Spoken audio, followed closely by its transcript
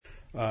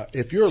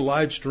If you're a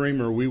live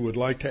streamer, we would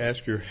like to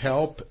ask your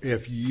help.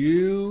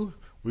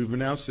 We've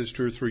announced this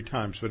 2 or 3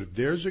 times, but if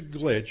there's a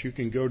glitch, you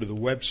can go to the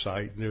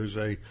website. There's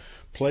a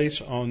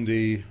place on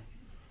the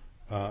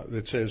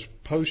that says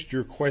post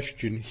your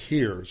question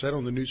here. Is that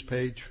on the news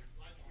page?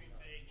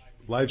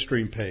 Live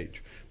stream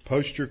page.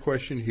 Post your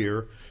question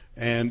here.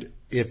 And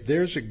if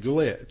there's a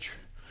glitch,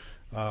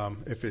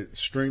 if it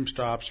stream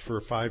stops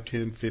for 5,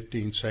 10,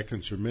 15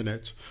 seconds or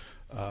minutes,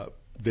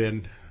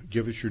 then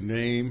give us your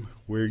name,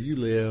 where you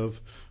live,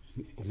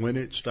 when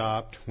it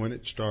stopped, when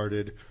it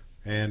started,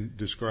 and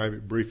describe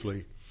it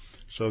briefly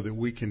so that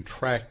we can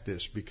track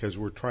this, because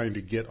we're trying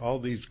to get all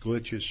these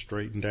glitches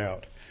straightened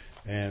out.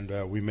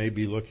 And we may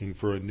be looking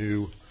for a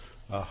new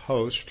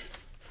host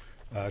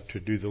to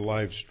do the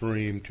live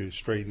stream to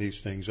straighten these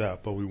things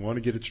out. But we want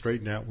to get it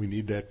straightened out. We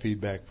need that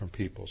feedback from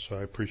people, so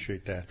I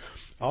appreciate that.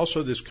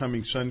 Also, this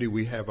coming Sunday,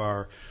 we have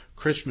our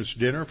Christmas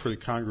dinner for the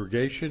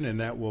congregation, and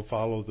that will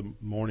follow the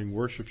morning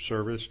worship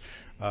service.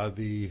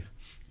 The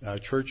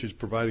church is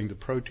providing the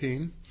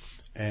protein,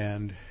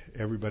 and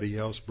everybody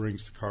else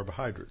brings the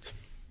carbohydrates,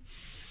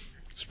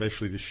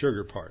 especially the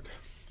sugar part,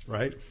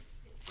 right?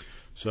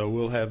 So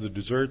we'll have the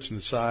desserts and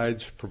the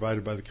sides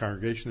provided by the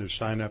congregation. There's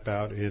sign up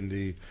out in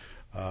the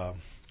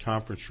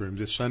conference room.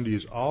 This Sunday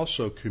is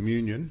also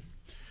communion,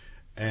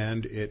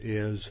 and it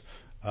is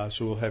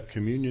so we'll have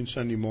communion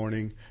Sunday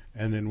morning,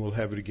 and then we'll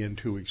have it again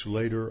 2 weeks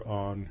later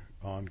on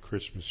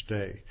Christmas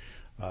Day.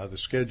 The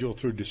schedule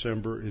through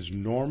December is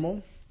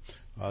normal.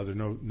 There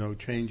are no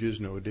changes,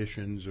 no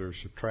additions or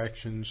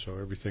subtractions, so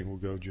everything will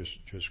go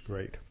just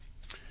great.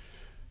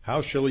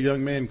 How shall a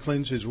young man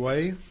cleanse his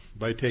way?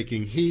 By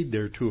taking heed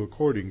thereto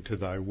according to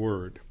thy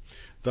word.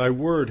 Thy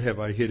word have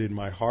I hid in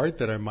my heart,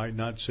 that I might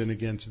not sin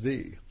against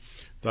thee.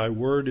 Thy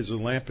word is a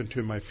lamp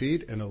unto my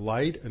feet, and a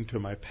light unto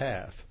my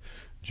path.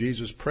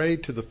 Jesus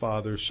prayed to the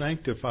Father,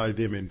 sanctify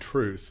them in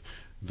truth.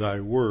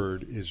 Thy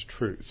word is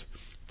truth.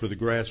 For the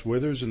grass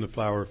withers and the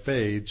flower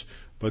fades,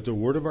 but the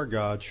word of our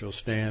God shall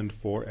stand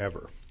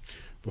forever.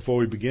 Before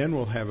we begin,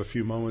 we'll have a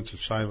few moments of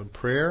silent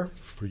prayer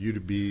for you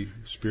to be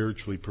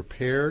spiritually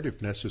prepared.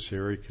 If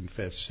necessary,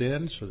 confess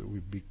sin so that we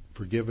be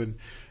forgiven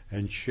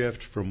and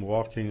shift from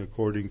walking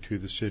according to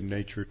the sin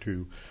nature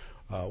to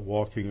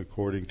walking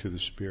according to the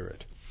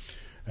Spirit.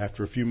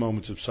 After a few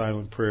moments of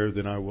silent prayer,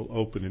 then I will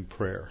open in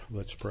prayer.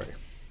 Let's pray.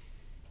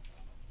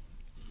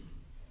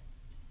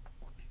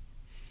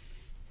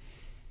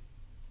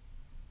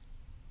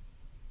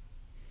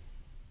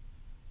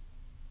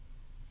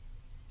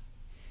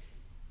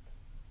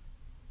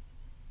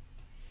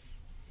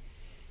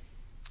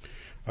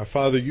 Our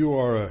Father, you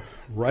are a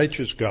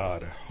righteous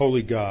God, a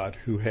holy God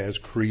who has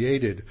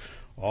created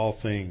all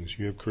things.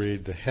 You have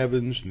created the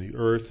heavens and the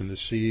earth and the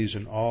seas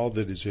and all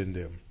that is in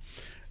them.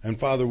 And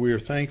Father, we are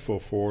thankful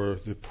for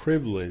the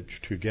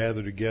privilege to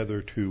gather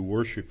together to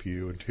worship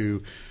you and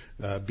to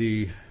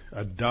be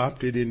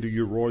adopted into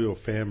your royal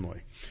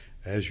family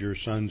as your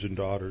sons and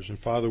daughters. And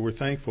Father, we're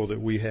thankful that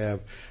we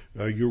have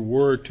your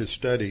word to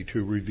study,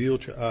 to reveal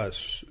to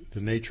us the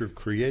nature of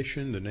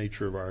creation, the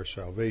nature of our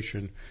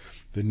salvation,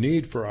 the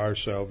need for our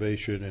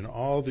salvation, and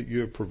all that you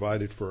have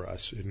provided for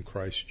us in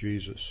Christ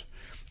Jesus.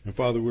 And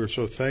Father, we're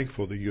so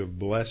thankful that you have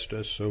blessed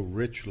us so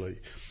richly.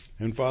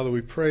 And Father,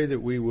 we pray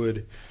that we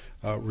would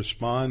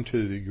respond to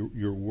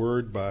your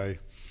word by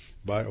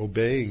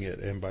obeying it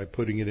and by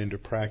putting it into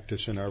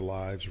practice in our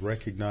lives,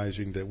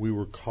 recognizing that we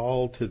were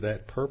called to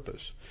that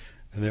purpose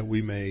and that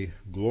we may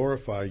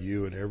glorify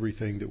you in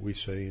everything that we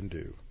say and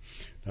do.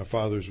 Now,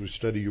 Father, as we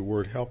study your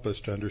word, help us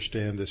to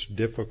understand this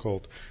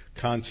difficult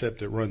concept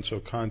that runs so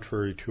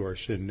contrary to our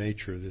sin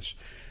nature, this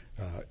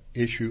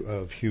issue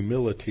of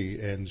humility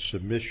and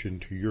submission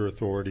to your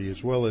authority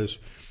as well as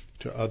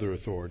to other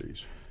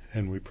authorities.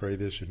 And we pray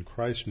this in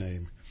Christ's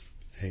name.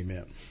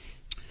 Amen.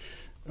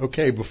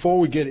 Okay, before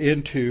we get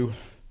into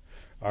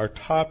our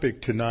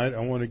topic tonight, I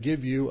want to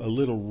give you a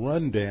little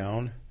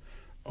rundown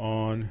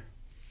on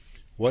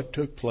what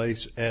took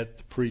place at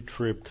the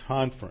pre-trib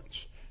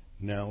conference.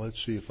 Now,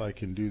 let's see if I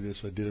can do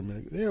this. I did a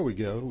minute. There we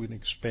go. We can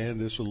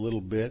expand this a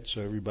little bit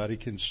so everybody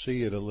can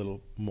see it a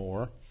little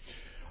more.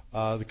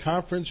 The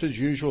conference, as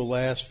usual,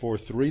 lasts for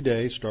 3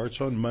 days, starts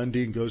on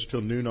Monday and goes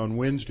till noon on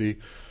Wednesday.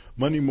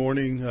 Monday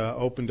morning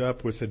opened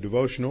up with a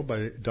devotional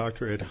by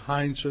Dr. Ed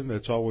Hindson.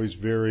 That's always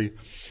very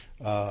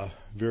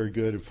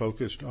good and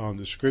focused on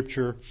the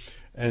Scripture.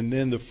 And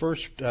then the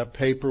first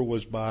paper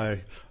was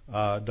by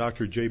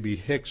Dr. J.B.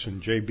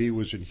 Hickson. J.B.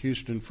 was in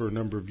Houston for a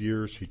number of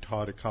years. He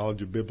taught at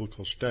College of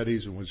Biblical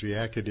Studies and was the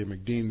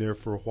academic dean there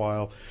for a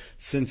while.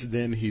 Since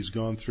then, he's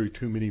gone through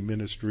too many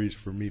ministries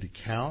for me to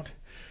count.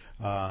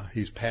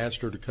 He's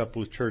pastored a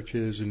couple of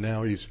churches, and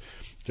now he's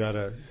got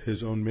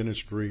his own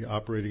ministry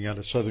operating out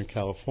of Southern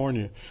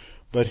California.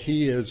 But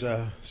he is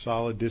a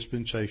solid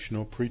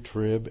dispensational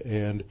pre-trib,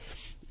 and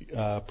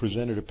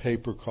presented a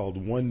paper called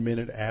 1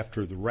 Minute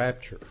After the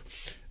Rapture.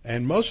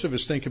 And most of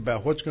us think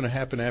about what's going to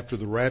happen after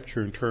the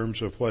rapture in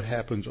terms of what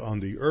happens on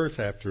the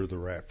earth after the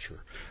rapture.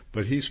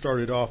 But he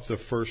started off the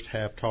first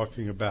half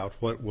talking about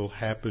what will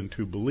happen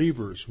to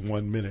believers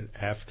 1 minute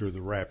after the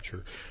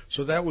rapture.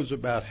 So that was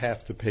about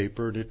half the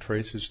paper, and it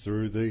traces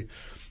through the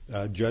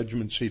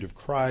judgment seat of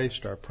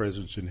Christ, our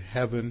presence in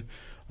heaven,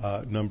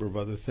 a number of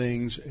other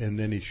things, and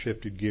then he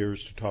shifted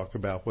gears to talk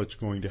about what's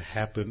going to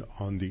happen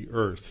on the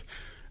earth.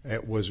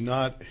 It was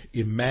not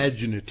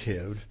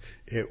imaginative,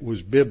 it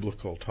was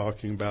biblical,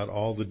 talking about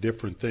all the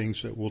different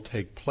things that will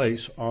take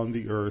place on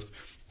the earth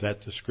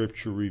that the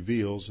Scripture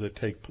reveals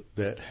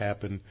that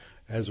happen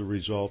as a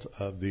result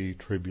of the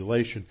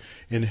tribulation.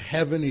 In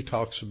heaven, he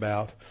talks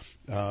about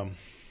the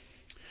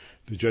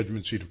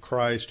judgment seat of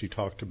Christ. He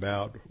talked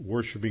about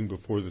worshiping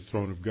before the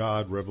throne of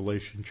God,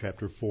 Revelation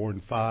chapter 4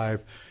 and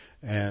 5,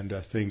 and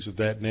things of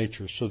that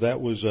nature. So that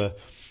was a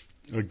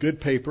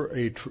good paper,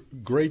 a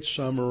great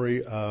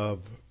summary of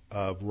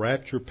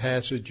rapture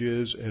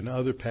passages and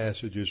other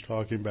passages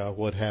talking about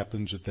what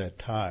happens at that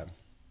time.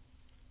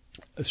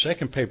 The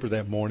second paper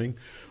that morning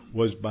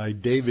was by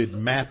David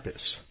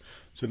Mappes.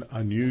 It's an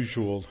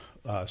unusual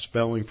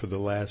spelling for the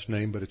last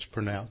name, but it's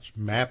pronounced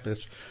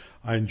Mappes.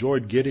 I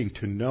enjoyed getting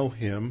to know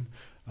him.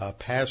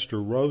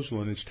 Pastor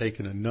Roseland has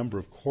taken a number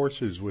of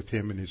courses with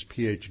him in his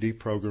PhD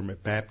program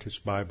at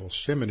Baptist Bible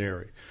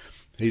Seminary.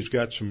 He's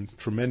got some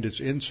tremendous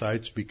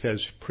insights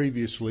because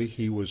previously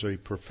he was a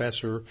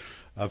professor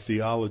of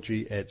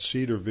theology at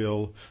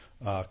Cedarville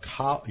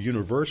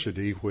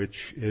University,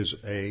 which is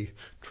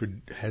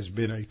has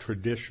been a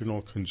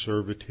traditional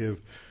conservative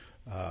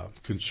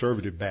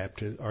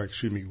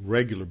Baptist,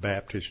 regular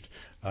Baptist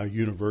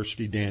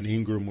university. Dan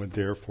Ingram went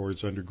there for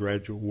his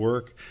undergraduate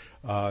work,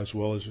 as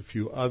well as a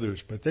few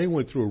others. But they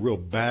went through a real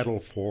battle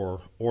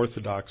for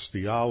Orthodox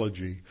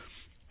theology,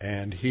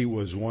 and he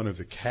was one of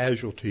the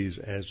casualties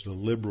as the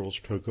liberals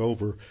took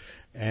over.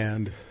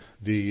 And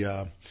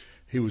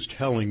he was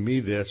telling me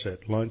this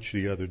at lunch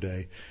the other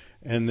day.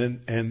 And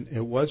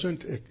it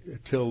wasn't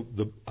until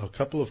a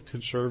couple of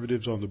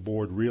conservatives on the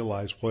board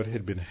realized what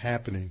had been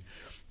happening.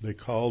 They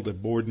called a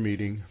board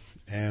meeting,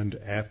 and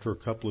after a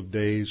couple of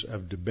days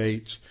of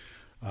debates,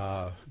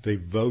 they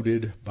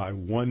voted by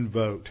one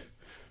vote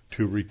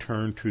to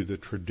return to the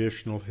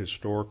traditional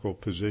historical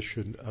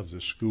position of the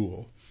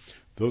school.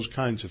 Those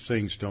kinds of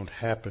things don't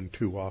happen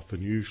too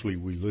often. Usually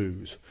we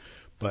lose.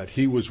 But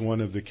he was one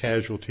of the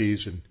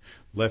casualties and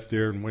left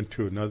there and went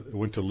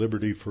to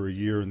Liberty for a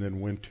year and then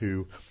went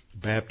to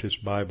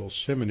Baptist Bible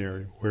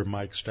Seminary, where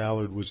Mike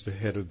Stallard was the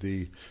head of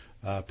the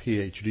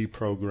PhD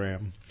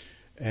program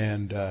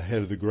and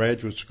head of the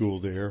graduate school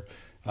there.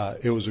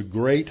 It was a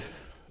great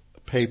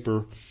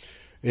paper.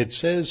 It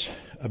says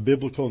a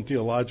biblical and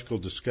theological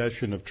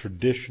discussion of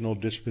traditional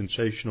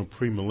dispensational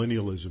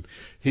premillennialism.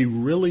 He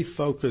really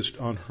focused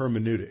on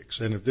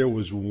hermeneutics, and if there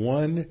was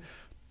one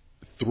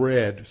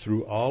thread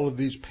through all of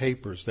these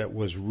papers that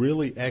was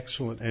really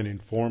excellent and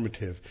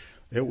informative,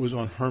 it was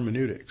on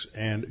hermeneutics,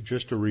 and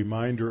just a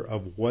reminder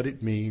of what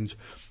it means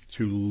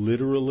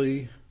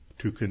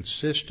to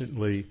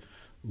consistently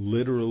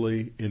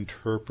literally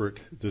interpret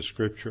the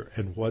Scripture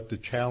and what the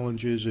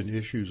challenges and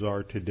issues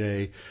are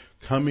today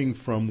coming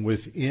from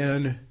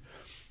within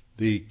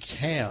the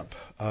camp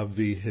of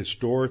the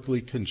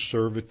historically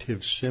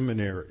conservative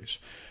seminaries.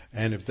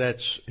 And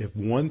if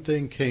one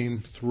thing came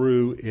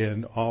through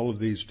in all of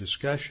these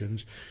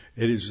discussions,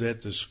 it is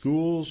that the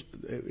schools,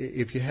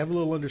 if you have a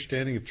little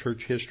understanding of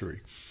church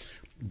history,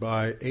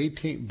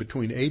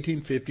 between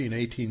 1850 and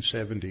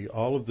 1870,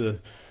 all of the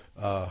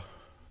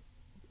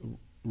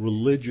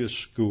religious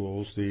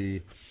schools,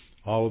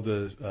 all of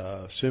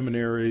the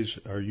seminaries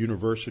or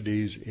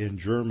universities in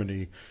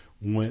Germany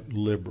went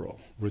liberal,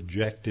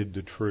 rejected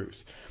the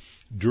truth.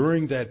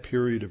 During that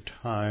period of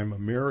time,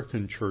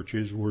 American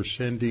churches were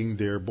sending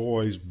their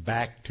boys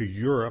back to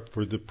Europe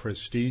for the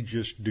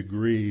prestigious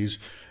degrees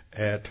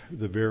at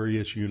the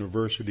various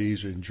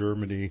universities in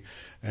Germany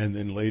and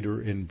then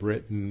later in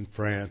Britain,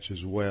 France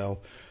as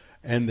well.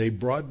 And they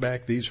brought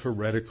back these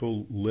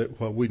heretical,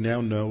 what we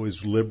now know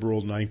as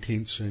liberal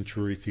 19th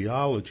century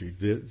theology.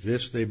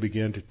 This they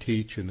began to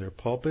teach in their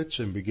pulpits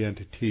and began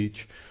to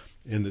teach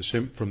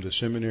from the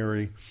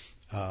seminary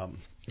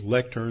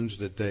lecterns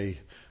that they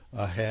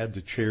had,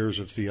 the chairs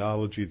of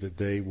theology that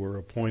they were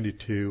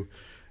appointed to.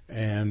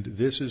 And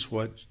this is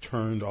what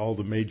turned all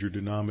the major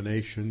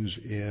denominations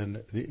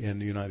in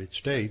the United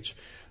States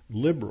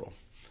liberal,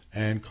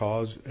 and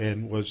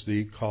was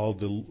called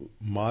the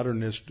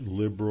modernist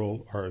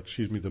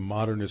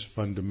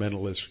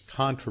fundamentalist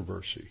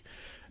controversy.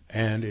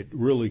 And it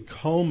really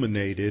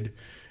culminated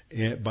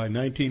by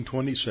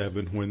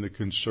 1927 when the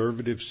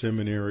conservative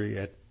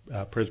seminary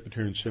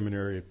Presbyterian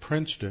Seminary at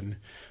Princeton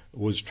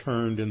was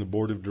turned, and the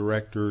board of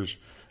directors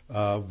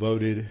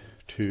voted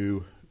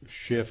to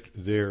shift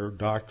their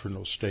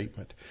doctrinal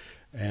statement.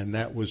 And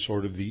that was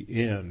sort of the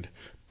end.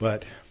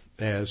 But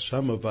as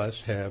some of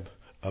us have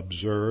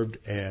observed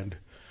and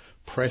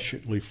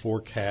presciently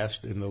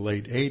forecast in the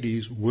late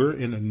 80s, we're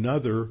in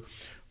another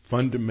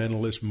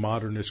fundamentalist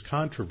modernist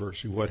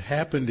controversy. What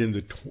happened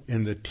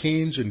in the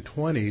teens and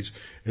 20s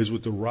is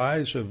with the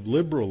rise of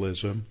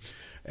liberalism,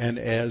 and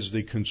as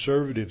the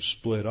conservatives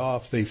split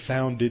off, they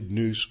founded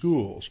new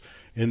schools.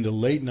 In the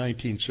late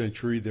 19th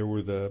century, there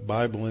were the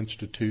Bible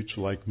institutes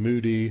like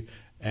Moody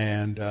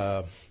and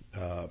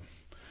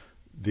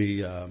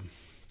the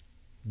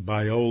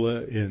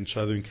Biola in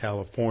Southern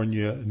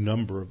California, a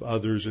number of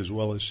others, as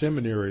well as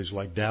seminaries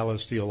like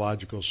Dallas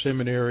Theological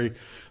Seminary.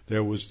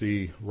 There was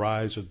the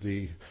rise of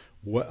the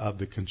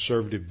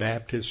conservative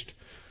Baptist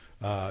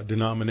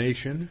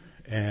denomination,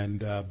 and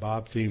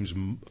Bob Thiem's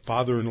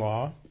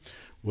father-in-law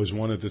was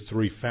one of the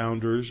three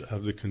founders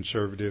of the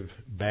conservative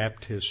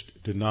Baptist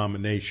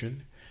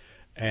denomination.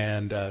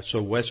 And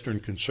so Western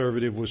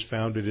Conservative was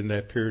founded in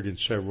that period, and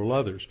several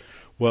others.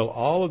 Well,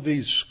 all of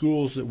these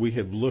schools that we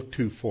have looked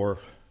to for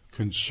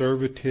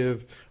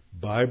conservative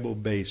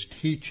Bible-based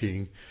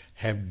teaching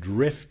have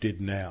drifted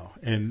now,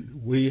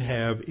 and we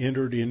have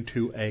entered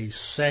into a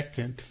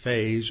second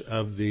phase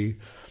of the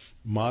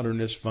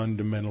modernist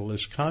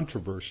fundamentalist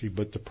controversy.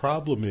 But the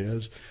problem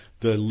is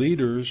the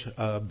leaders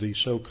of the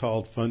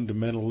so-called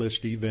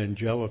fundamentalist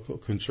evangelical,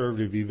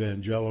 conservative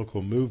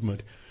evangelical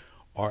movement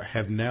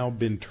have now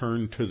been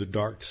turned to the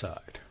dark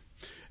side.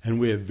 And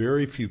we have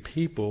very few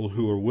people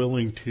who are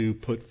willing to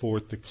put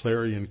forth the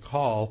clarion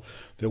call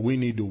that we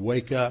need to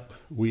wake up.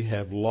 We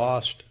have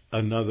lost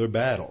another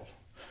battle.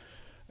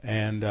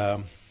 And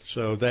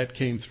so that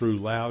came through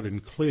loud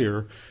and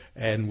clear,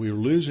 and we're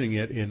losing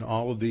it in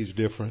all of these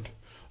different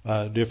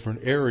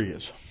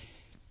areas.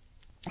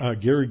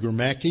 Gary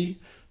Gromacki,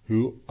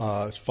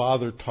 whose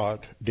father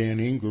taught Dan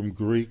Ingram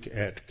Greek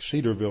at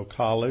Cedarville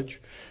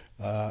College,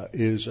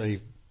 is a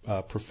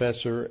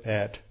professor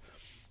at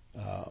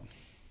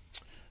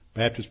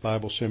Baptist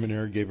Bible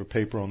Seminary, gave a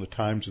paper on the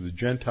times of the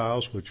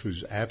Gentiles, which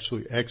was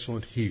absolutely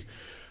excellent. He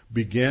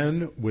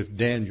began with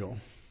Daniel,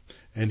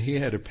 and he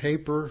had a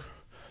paper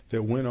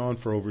that went on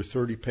for over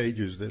 30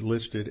 pages that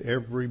listed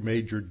every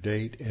major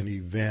date and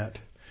event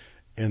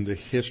in the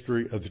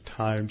history of the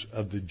times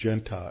of the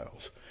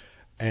Gentiles.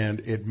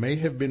 And it may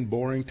have been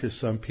boring to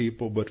some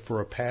people, but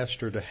for a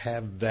pastor to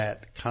have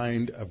that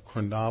kind of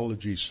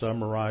chronology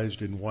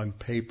summarized in one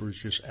paper is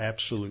just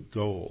absolute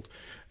gold.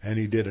 And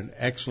he did an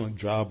excellent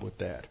job with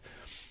that.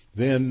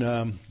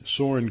 Then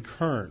Soren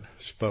Kern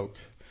spoke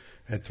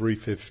at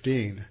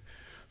 3:15.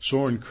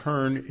 Soren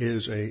Kern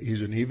he's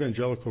an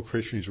evangelical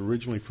Christian. He's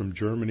originally from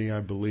Germany,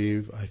 I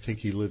believe. I think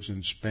he lives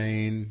in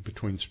Spain,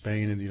 between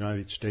Spain and the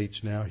United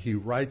States now. He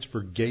writes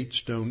for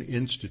Gatestone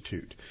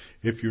Institute.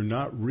 If you're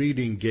not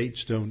reading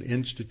Gatestone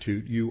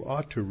Institute, you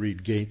ought to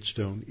read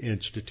Gatestone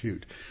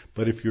Institute.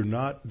 But if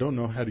don't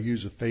know how to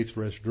use a faith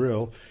rest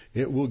drill,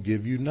 it will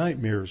give you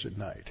nightmares at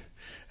night.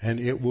 And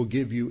it will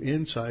give you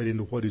insight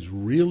into what is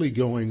really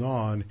going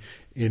on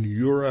in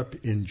Europe,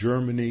 in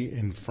Germany,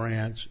 in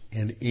France,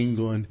 in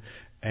England.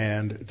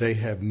 And they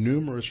have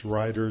numerous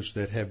writers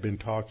that have been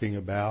talking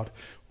about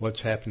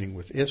what's happening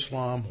with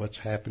Islam, what's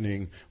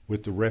happening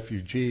with the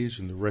refugees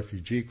and the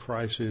refugee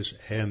crisis,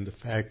 and the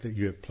fact that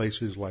you have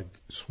places like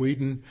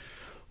Sweden,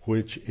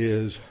 which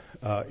is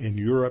in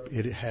Europe,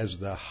 it has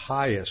the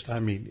highest,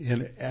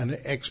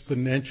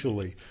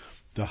 exponentially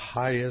the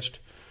highest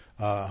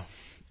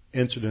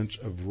incidence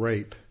of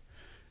rape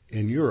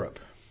in Europe.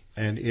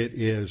 And it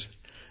is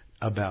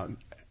about,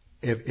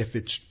 if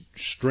it's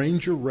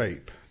stranger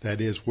rape, that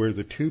is where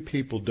the two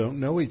people don't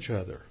know each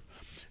other,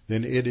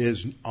 then it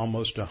is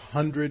almost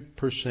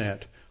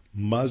 100%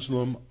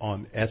 Muslim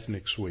on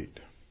ethnic suite.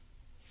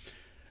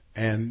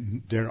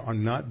 And they're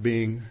not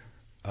being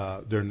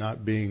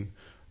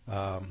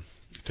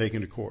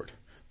taken to court.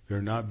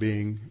 They're not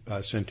being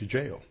sent to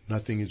jail.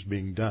 Nothing is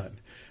being done.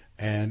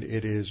 And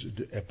it is,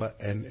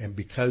 and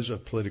because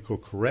of political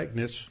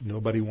correctness,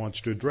 nobody wants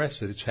to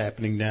address it. It's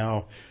happening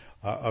now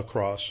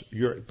across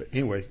Europe. But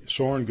anyway,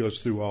 Soren goes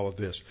through all of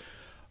this.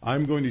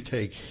 I'm going to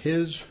take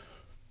his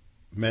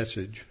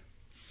message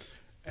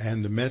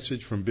and the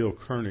message from Bill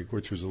Koenig,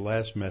 which was the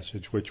last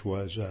message, which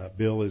was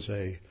Bill is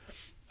he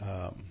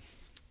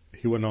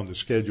went on the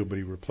schedule, but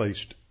he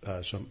replaced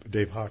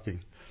Dave Hocking.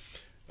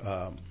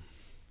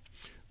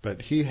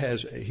 But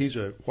he's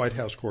a White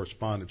House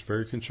correspondent,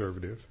 very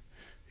conservative.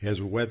 He has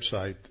a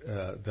website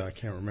that I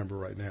can't remember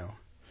right now.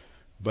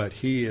 But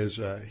he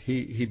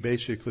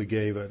basically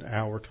gave an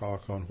hour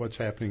talk on what's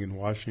happening in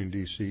Washington,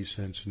 D.C.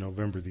 since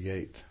November the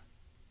 8th.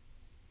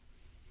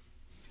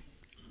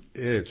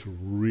 It's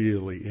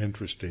really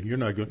interesting. You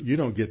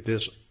don't get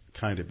this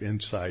kind of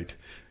insight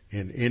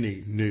in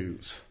any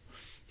news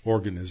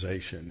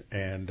organization.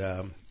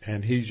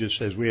 And he just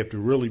says we have to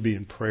really be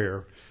in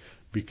prayer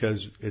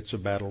because it's a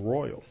battle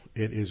royal.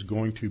 It is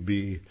going to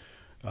be,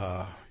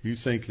 you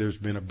think there's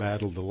been a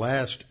battle the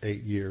last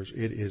 8 years,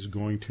 it is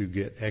going to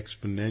get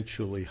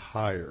exponentially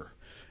higher,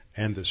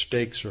 and the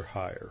stakes are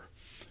higher.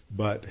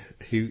 But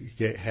he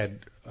had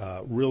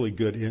really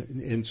good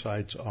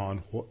insights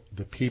on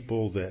the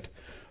people that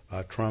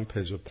Trump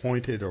has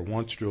appointed or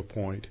wants to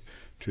appoint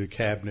to the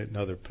cabinet and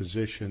other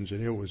positions,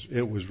 and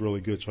it was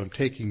really good. So I'm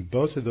taking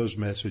both of those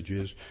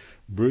messages,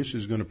 Bruce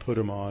is going to put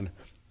them on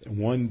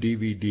one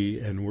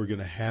DVD, and we're going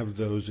to have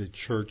those at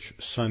church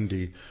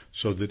Sunday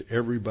so that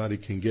everybody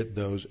can get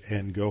those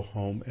and go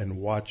home and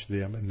watch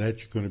them. And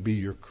that's going to be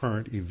your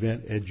current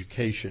event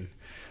education.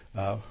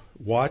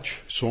 Watch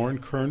Soren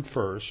Kern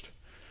first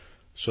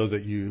so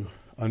that you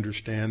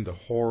understand the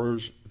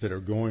horrors that are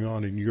going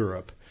on in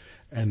Europe,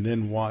 and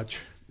then watch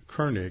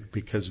Koenig,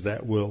 because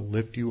that will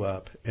lift you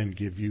up and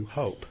give you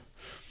hope.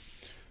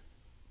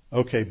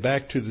 Okay,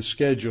 back to the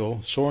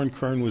schedule. Soren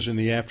Kern was in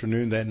the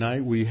afternoon that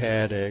night. We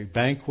had a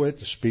banquet.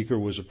 The speaker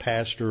was a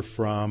pastor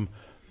from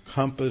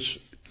Compass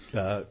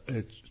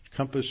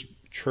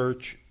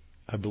Church.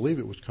 I believe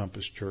it was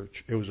Compass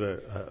Church. It was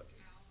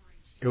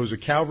a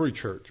Calvary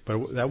Church,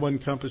 but that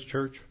wasn't Compass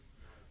Church.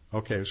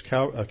 Okay, it was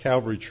a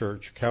Calvary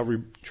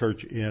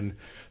Church in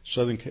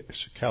Southern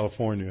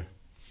California.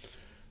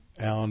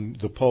 On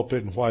the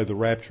pulpit and why the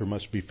rapture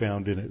must be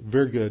found in it.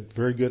 Very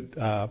good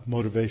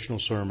motivational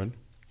sermon.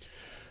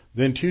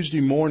 Then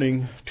Tuesday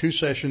morning, 2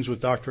 sessions with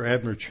Dr.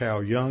 Abner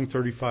Chao, young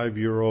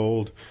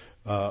 35-year-old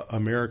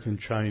American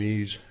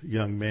Chinese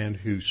young man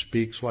who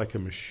speaks like a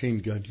machine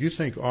gun. You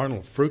think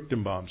Arnold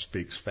Fruchtenbaum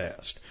speaks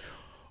fast?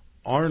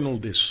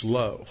 Arnold is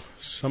slow.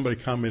 Somebody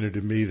commented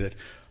to me that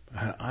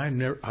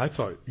I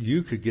thought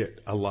you could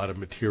get a lot of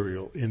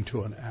material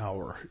into an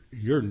hour.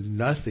 You're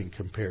nothing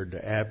compared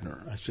to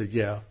Abner. I said,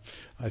 yeah.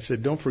 I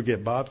said, don't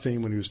forget Bob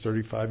Thien, when he was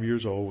 35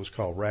 years old, was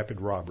called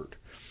Rapid Robert.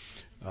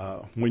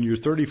 When you're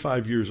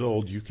 35 years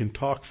old, you can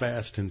talk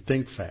fast and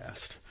think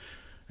fast.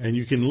 And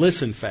you can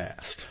listen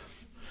fast.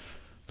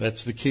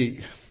 That's the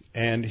key.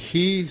 And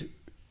he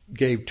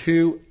gave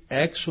 2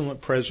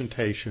 excellent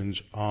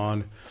presentations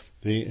on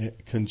the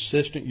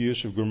consistent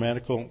use of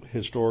grammatical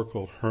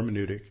historical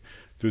hermeneutic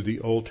through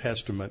the Old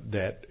Testament.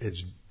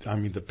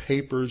 The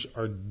papers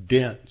are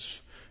dense.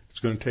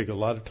 It's going to take a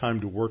lot of time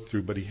to work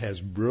through, but he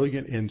has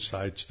brilliant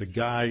insights. The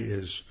guy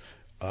is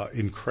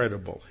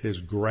incredible.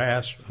 His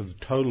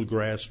total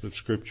grasp of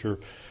Scripture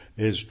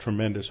is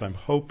tremendous. I'm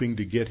hoping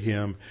to get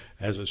him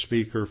as a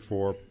speaker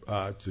for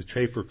the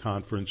Chafer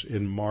Conference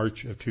in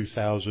March of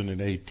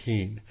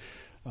 2018.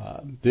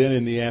 Then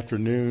in the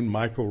afternoon,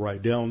 Michael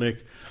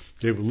Rydelnik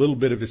gave a little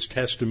bit of his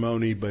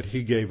testimony, but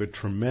he gave a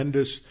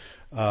tremendous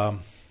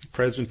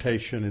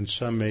presentation and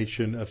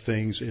summation of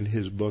things in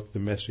his book, The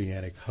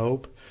Messianic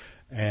Hope,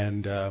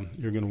 and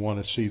you're going to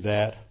want to see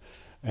that.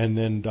 And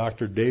then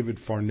Dr. David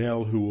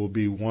Farnell, who will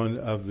be one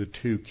of the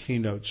 2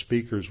 keynote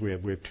speakers. We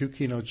have 2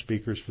 keynote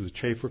speakers for the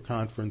Chafer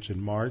Conference in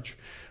March.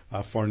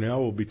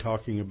 Farnell will be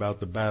talking about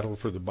the battle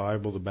for the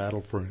Bible, the battle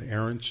for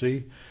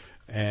inerrancy,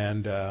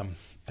 and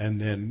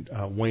then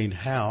Wayne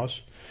House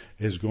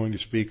is going to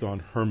speak on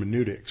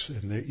hermeneutics,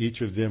 and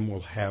each of them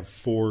will have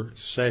 4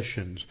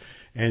 sessions.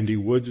 Andy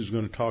Woods is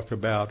going to talk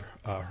about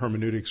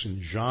hermeneutics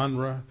and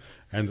genre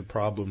and the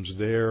problems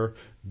there.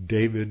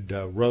 David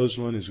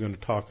Roseland is going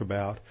to talk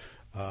about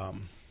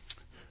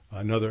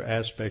another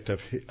aspect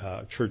of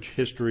church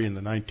history in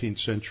the 19th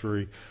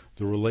century,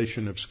 the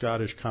relation of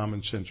Scottish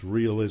common sense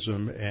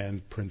realism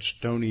and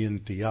Princetonian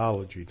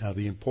theology. Now,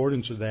 the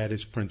importance of that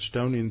is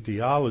Princetonian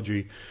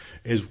theology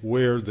is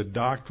where the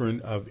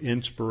doctrine of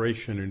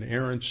inspiration and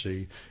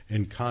inerrancy,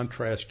 in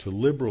contrast to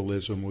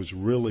liberalism, was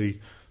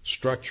really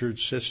structured,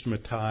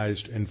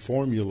 systematized, and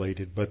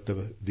formulated. But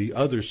the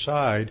other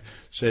side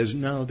says,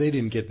 no, they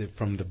didn't get it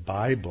from the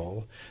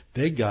Bible.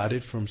 They got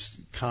it from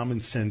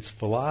common sense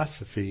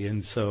philosophy.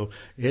 And so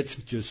it's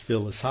just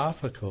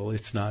philosophical.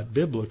 It's not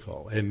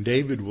biblical. And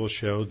David will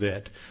show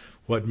that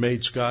what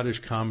made Scottish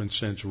common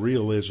sense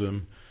realism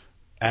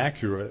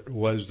accurate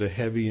was the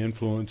heavy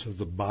influence of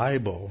the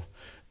Bible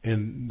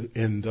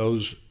in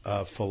those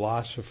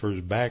philosophers'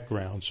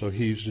 background. So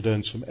he's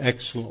done some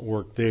excellent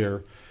work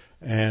there.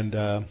 And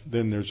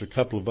then there's a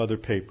couple of other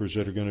papers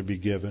that are going to be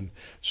given.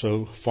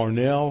 So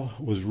Farnell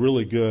was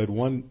really good.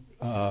 One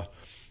guy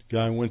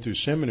I went through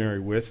seminary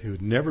with who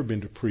had never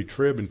been to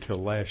pre-trib until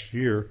last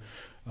year,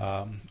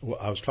 I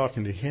was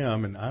talking to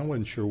him, and I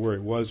wasn't sure where he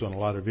was on a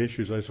lot of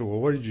issues. I said, well,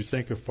 what did you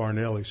think of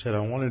Farnell? He said,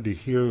 I wanted to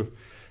hear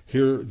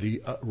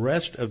the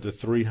rest of the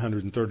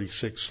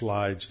 336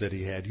 slides that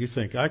he had. You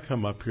think I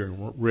come up here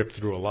and rip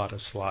through a lot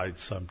of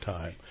slides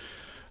sometime.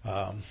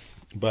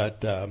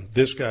 But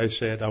this guy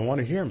said, I want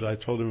to hear him. I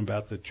told him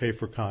about the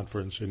Chafer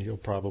Conference, and he'll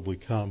probably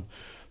come.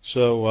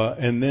 So,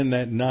 and then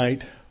that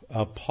night,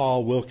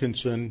 Paul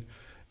Wilkinson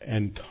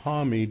and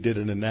Tommy did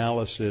an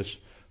analysis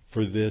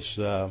for this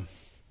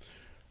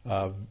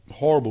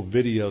horrible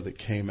video that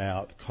came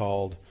out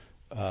called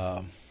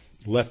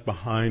Left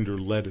Behind or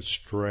Led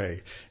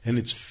Astray. And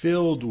it's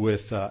filled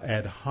with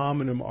ad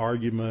hominem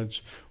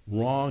arguments,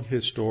 wrong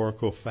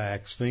historical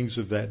facts, things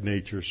of that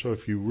nature. So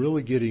if you're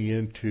really getting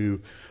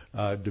into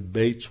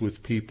debates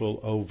with people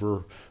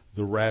over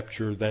the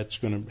rapture, that's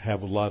going to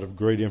have a lot of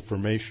great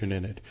information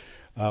in it.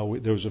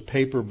 There was a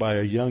paper by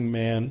a young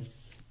man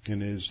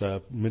in his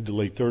mid to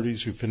late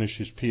 30s who finished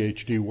his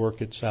PhD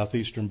work at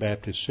Southeastern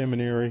Baptist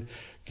Seminary,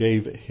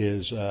 gave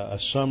his a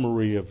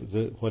summary of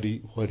what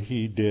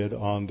he did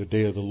on the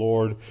Day of the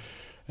Lord,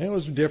 and it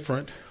was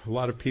different. A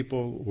lot of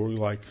people were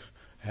like,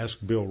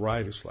 asked Bill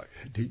Wright, it's like,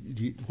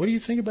 what do you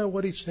think about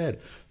what he said?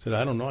 I said,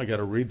 I don't know. I got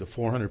to read the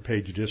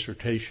 400-page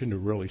dissertation to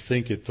really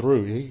think it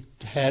through. He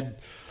had,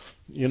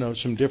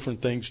 some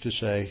different things to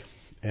say,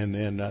 and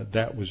then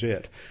that was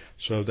it.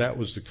 So that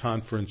was the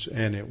conference,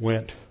 and it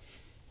went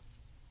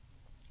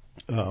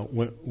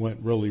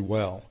really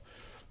well.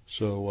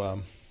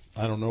 So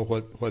I don't know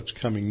what's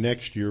coming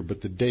next year,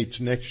 but the dates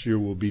next year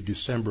will be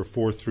December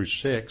 4th through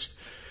 6th.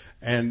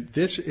 And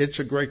it's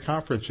a great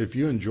conference. If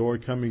you enjoy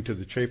coming to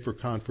the Chafer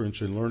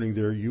Conference and learning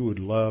there, you would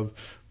love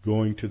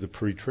going to the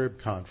pre-trib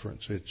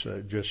conference. It's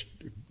just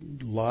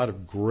a lot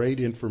of great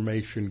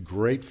information,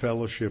 great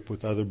fellowship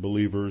with other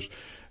believers,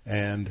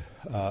 and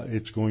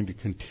it's going to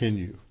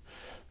continue.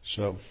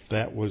 So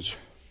that was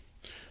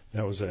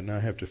that. Now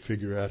I have to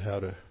figure out how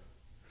to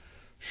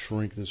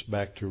shrink this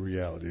back to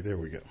reality. There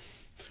we go.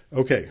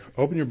 Okay,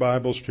 open your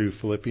Bibles to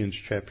Philippians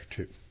chapter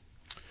 2.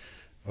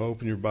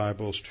 Open your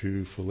Bibles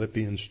to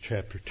Philippians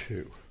chapter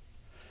 2.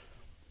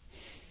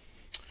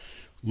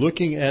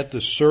 Looking at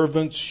the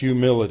servant's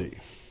humility.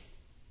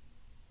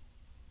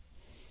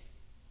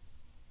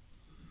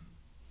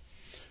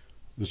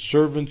 The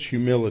servant's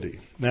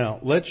humility. Now,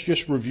 let's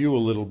just review a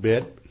little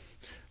bit.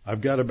 I've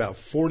got about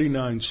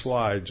 49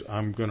 slides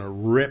I'm going to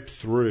rip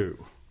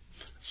through.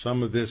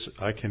 Some of this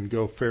I can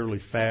go fairly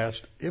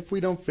fast. If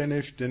we don't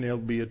finish, then it'll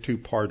be a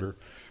two-parter.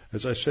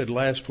 As I said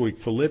last week,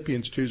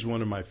 Philippians 2 is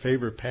one of my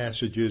favorite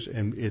passages,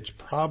 and it's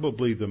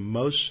probably the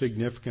most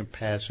significant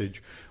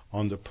passage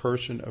on the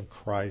person of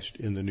Christ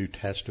in the New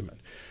Testament.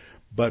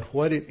 But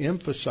what it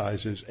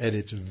emphasizes at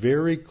its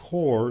very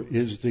core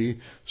is the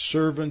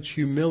servant's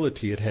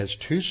humility. It has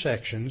two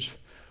sections,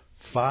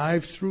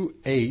 5 through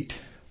 8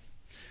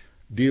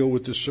 deal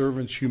with the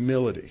servant's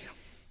humility.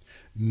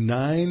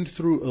 9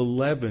 through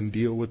 11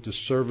 deal with the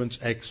servant's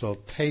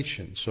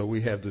exaltation. So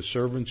we have the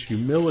servant's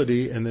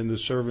humility and then the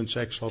servant's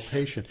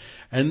exaltation.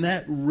 And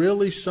that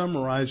really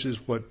summarizes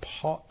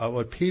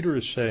what Peter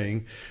is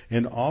saying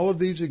in all of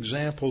these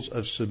examples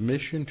of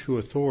submission to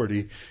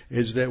authority,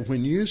 is that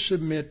when you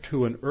submit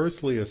to an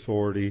earthly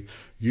authority,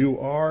 you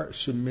are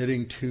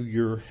submitting to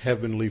your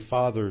heavenly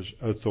Father's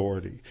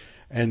authority.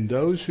 And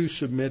those who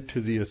submit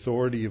to the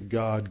authority of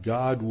God,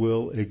 God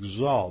will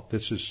exalt.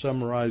 This is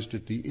summarized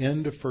at the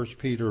end of 1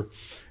 Peter,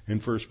 in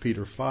 1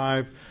 Peter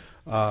 5,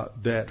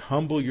 that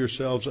humble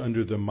yourselves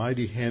under the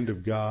mighty hand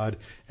of God,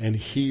 and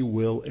He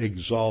will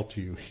exalt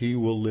you. He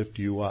will lift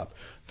you up.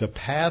 The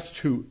path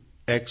to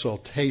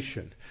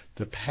exaltation,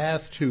 the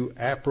path to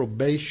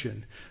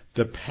approbation,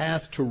 the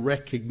path to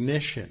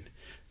recognition,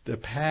 the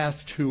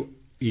path to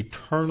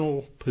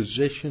eternal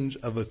positions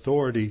of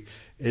authority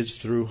is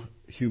through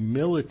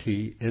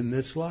humility in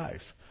this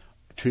life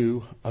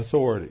to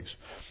authorities.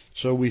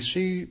 So we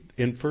see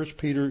in 1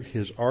 Peter,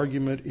 his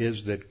argument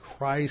is that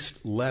Christ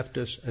left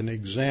us an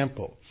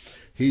example.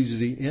 He's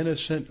the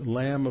innocent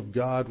Lamb of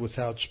God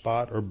without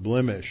spot or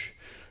blemish,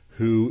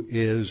 who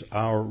is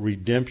our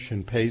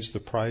redemption, pays the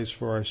price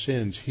for our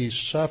sins. He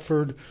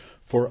suffered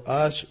for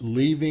us,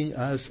 leaving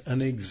us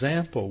an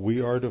example. We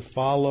are to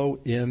follow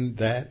in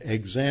that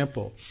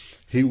example.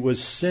 He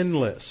was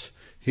sinless.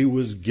 He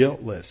was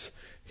guiltless.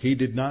 He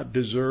did not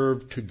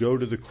deserve to go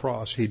to the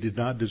cross. He did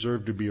not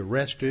deserve to be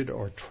arrested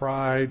or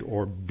tried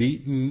or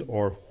beaten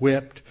or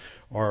whipped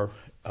or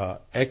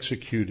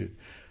executed.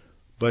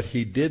 But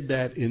He did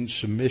that in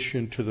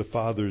submission to the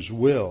Father's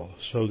will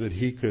so that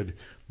He could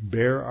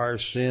bear our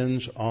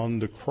sins on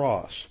the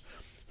cross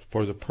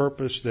for the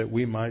purpose that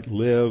we might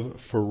live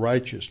for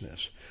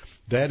righteousness.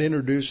 That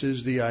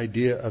introduces the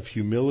idea of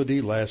humility.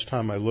 Last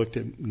time I looked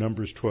at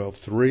Numbers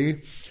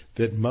 12:3,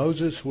 that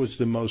Moses was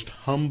the most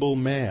humble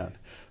man.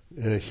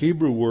 The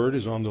Hebrew word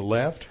is on the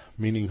left,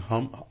 meaning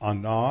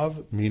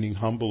anav, meaning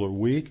humble or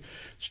weak.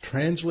 It's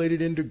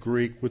translated into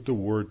Greek with the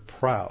word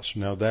praus.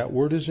 Now that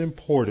word is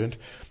important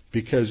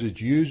because it's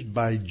used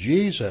by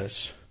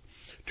Jesus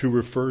to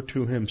refer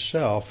to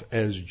Himself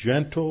as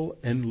gentle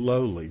and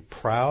lowly,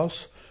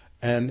 praus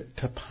and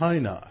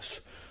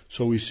tapainos.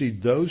 So we see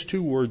those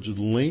two words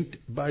linked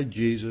by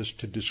Jesus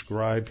to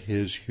describe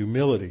His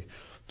humility.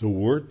 The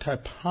word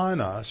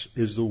tapainos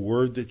is the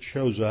word that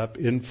shows up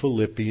in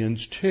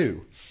Philippians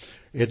 2.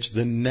 It's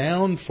the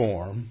noun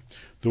form.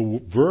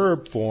 The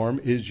verb form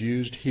is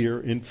used here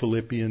in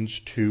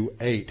Philippians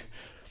 2:8.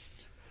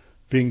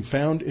 Being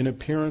found in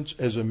appearance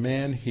as a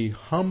man, He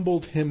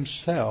humbled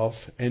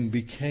Himself and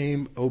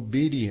became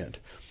obedient.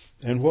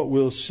 And what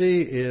we'll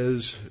see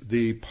is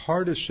the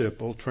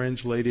participle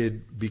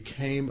translated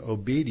became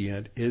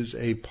obedient is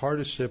a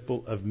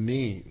participle of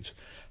means.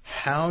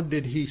 How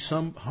did He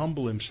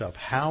humble Himself?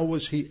 How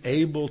was He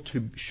able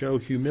to show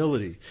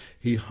humility?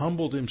 He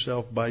humbled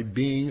Himself by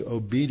being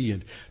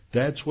obedient.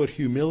 That's what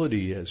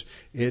humility is.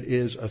 It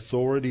is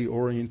authority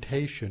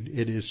orientation.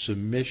 It is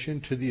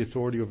submission to the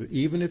authority of it,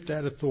 even if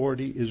that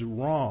authority is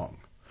wrong.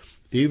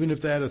 Even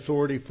if that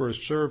authority for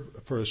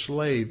a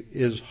slave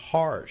is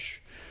harsh.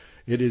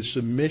 It is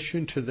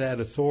submission to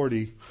that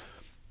authority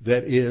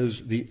that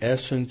is the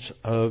essence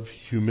of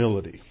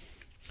humility.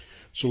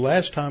 So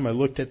last time I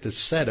looked at the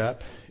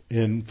setup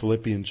in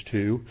Philippians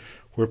 2,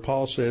 where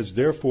Paul says,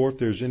 therefore, if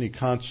there's any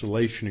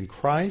consolation in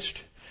Christ,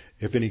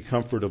 if any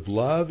comfort of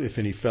love, if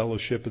any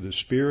fellowship of the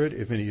Spirit,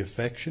 if any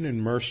affection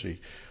and mercy.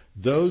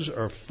 Those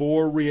are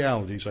 4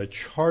 realities. I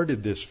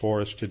charted this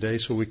for us today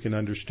so we can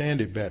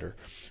understand it better.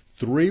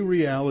 4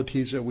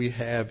 realities that we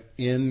have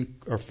in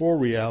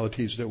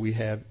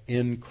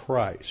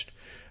Christ.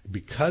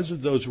 Because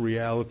of those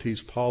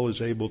realities, Paul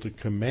is able to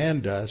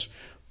command us,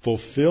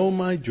 fulfill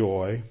my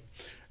joy,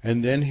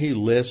 and then he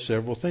lists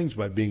several things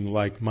by being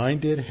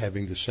like-minded,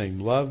 having the same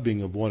love,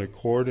 being of one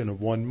accord and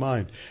of one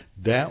mind.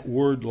 That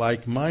word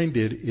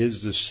like-minded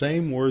is the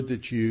same word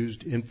that's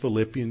used in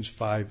Philippians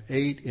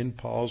 5:8 in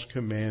Paul's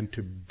command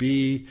to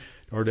be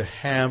or to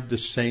have the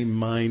same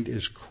mind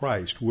as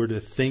Christ. We're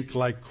to think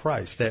like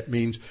Christ. That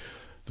means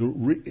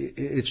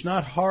it's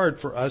not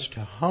hard for us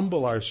to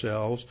humble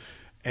ourselves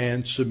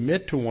and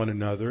submit to one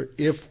another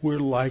if we're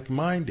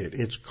like-minded.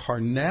 It's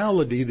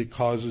carnality that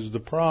causes the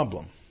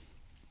problem.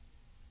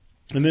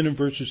 And then in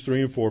verses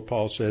 3 and 4,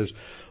 Paul says,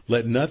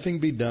 let nothing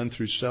be done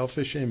through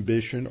selfish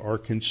ambition or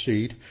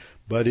conceit,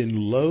 but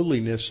in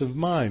lowliness of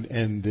mind.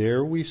 And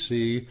there we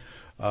see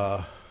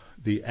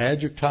the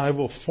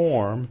adjectival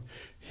form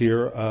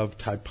here of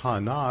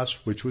typanos,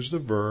 which was the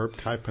verb.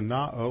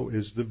 Typanao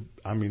is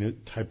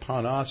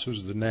typanos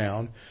was the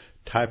noun.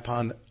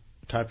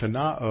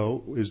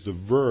 Typanao is the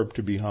verb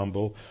to be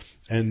humble.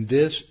 And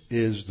this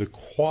is the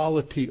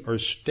quality or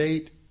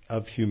state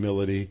of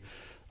humility,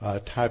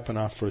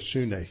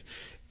 typanophrosune.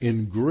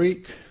 In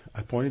Greek,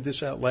 I pointed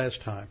this out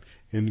last time,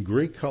 in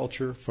Greek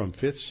culture from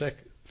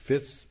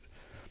 5th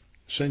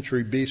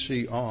century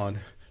BC on,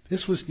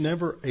 this was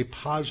never a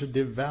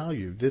positive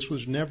value. This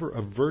was never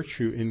a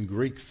virtue in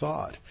Greek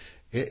thought.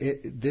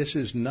 This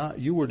is not,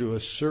 you were to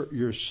assert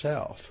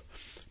yourself.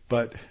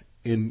 But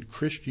in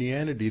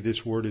Christianity,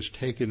 this word is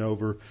taken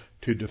over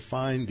to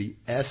define the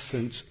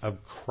essence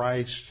of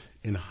Christ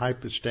in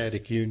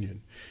hypostatic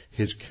union,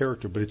 his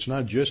character. But it's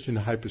not just in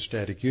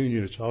hypostatic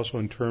union, it's also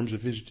in terms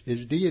of his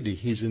deity.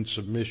 He's in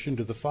submission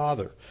to the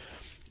Father.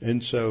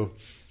 And so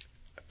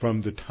from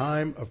the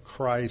time of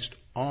Christ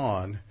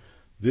on,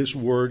 this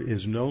word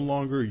is no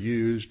longer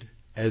used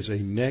as a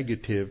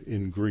negative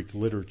in Greek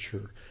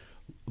literature.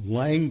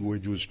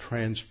 Language was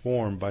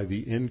transformed by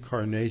the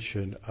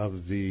incarnation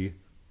of the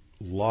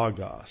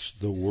Logos,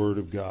 the Word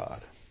of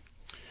God.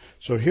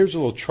 So here's a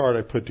little chart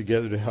I put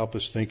together to help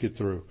us think it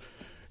through.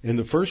 In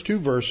the first 2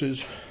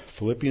 verses,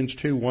 Philippians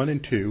 2:1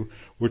 and 2,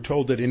 we're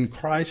told that in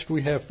Christ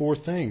we have 4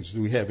 things.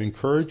 We have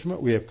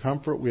encouragement, we have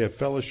comfort, we have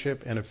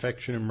fellowship, and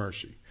affection and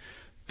mercy.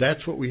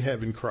 That's what we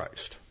have in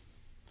Christ.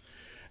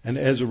 And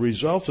as a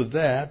result of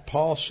that,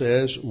 Paul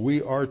says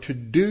we are to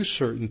do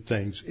certain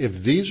things.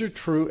 If these are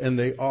true, and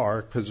they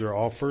are, because they're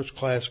all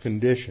first-class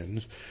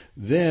conditions,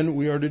 then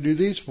we are to do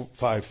these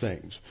 5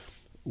 things.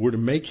 We're to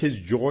make his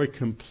joy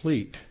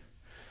complete.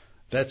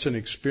 That's an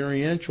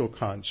experiential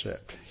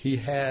concept.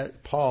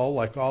 Paul,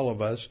 like all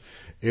of us,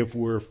 if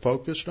we're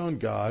focused on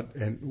God,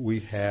 and we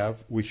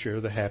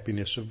share the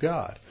happiness of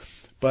God.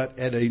 But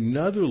at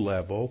another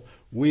level,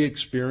 we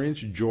experience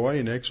joy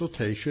and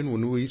exultation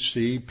when we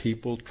see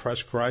people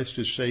trust Christ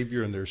as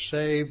Savior and they're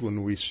saved,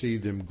 when we see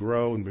them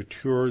grow and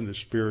mature in the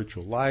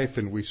spiritual life,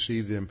 and we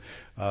see them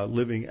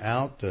living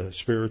out the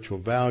spiritual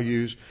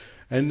values,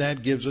 and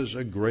that gives us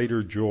a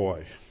greater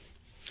joy.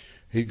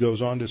 He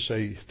goes on to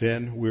say,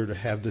 then we're to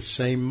have the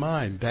same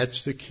mind.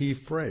 That's the key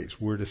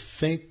phrase. We're to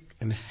think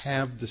and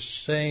have the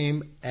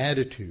same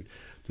attitude.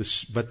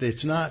 But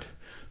it's not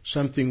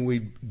something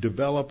we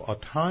develop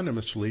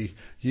autonomously.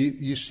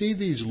 You see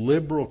these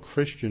liberal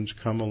Christians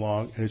come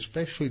along, and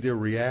especially their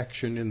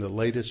reaction in the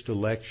latest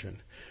election,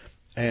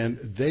 and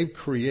they've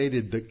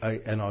created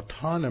an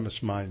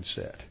autonomous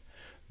mindset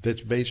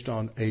that's based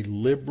on a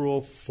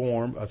liberal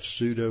form of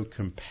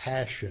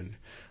pseudo-compassion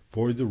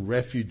for the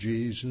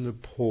refugees and the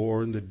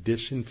poor and the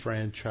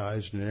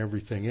disenfranchised and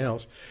everything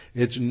else.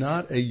 It's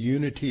not a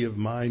unity of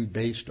mind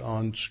based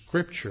on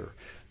Scripture.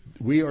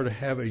 We are to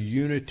have a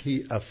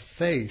unity of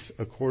faith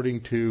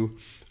according to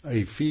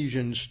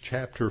Ephesians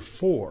chapter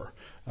 4.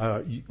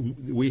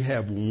 We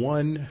have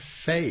one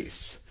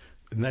faith,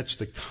 and that's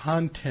the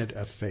content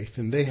of faith,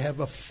 and they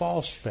have a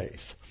false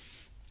faith.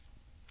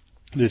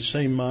 This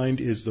same mind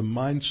is the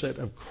mindset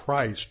of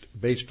Christ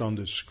based on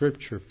the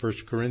Scripture.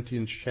 1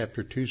 Corinthians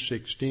chapter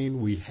 2:16,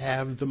 we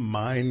have the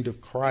mind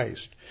of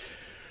Christ.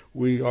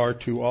 We are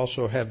to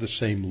also have the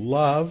same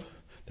love.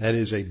 That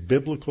is a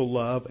biblical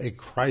love, a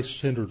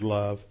Christ-centered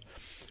love.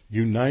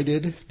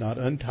 United, not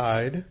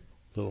untied,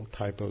 little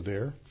typo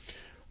there.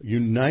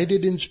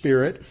 United in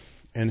spirit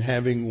and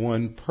having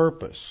one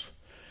purpose.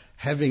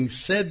 Having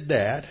said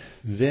that,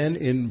 then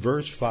in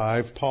verse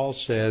 5, Paul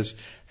says,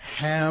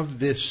 have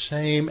this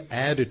same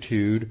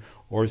attitude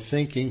or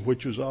thinking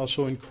which was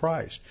also in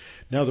Christ.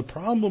 Now the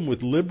problem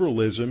with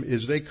liberalism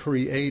is they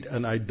create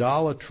an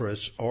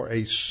idolatrous or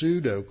a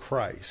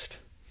pseudo-Christ.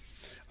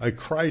 A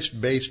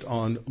Christ based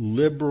on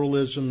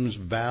liberalism's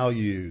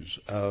values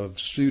of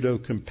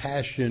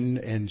pseudo-compassion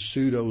and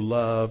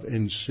pseudo-love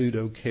and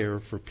pseudo-care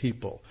for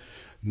people.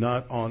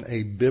 not on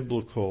a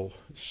biblical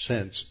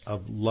sense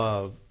of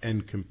love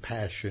and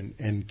compassion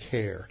and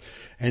care.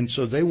 And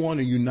so they want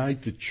to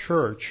unite the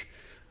church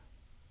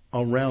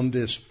around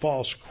this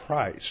false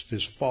Christ,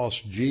 this false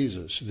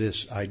Jesus,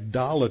 this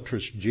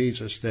idolatrous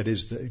Jesus that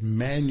is the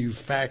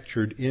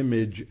manufactured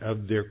image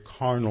of their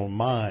carnal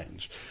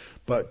minds.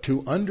 But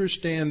to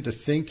understand the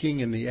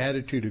thinking and the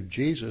attitude of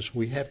Jesus,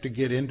 we have to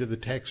get into the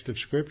text of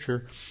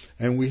Scripture,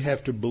 and we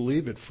have to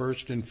believe it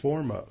first and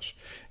foremost.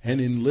 And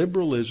in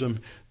liberalism,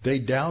 they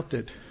doubt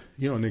that,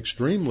 in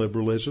extreme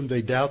liberalism,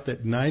 they doubt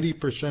that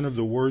 90% of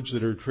the words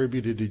that are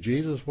attributed to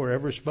Jesus were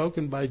ever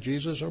spoken by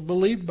Jesus or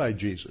believed by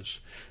Jesus.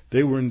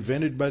 They were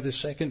invented by the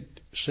second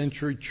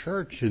century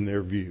church in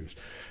their views.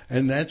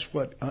 And that's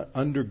what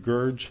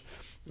undergirds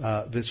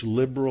this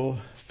liberal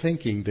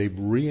thinking. They've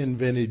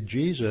reinvented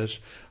Jesus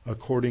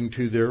according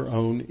to their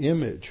own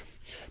image.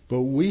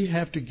 But we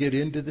have to get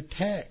into the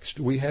text.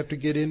 We have to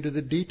get into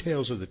the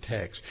details of the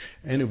text.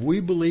 And if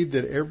we believe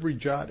that every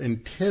jot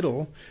and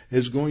tittle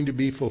is going to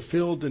be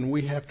fulfilled, then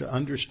we have to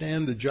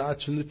understand the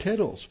jots and the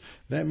tittles.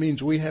 That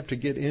means we have to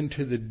get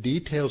into the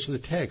details of the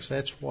text.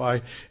 That's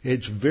why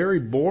it's very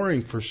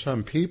boring for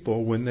some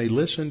people when they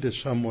listen to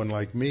someone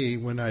like me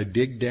when I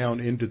dig down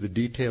into the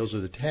details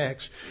of the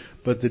text.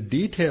 But the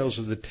details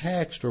of the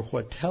text are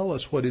what tell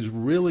us what is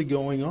really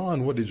going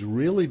on, what is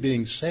really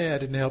being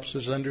said, and helps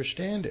us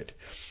understand it.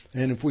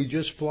 And if we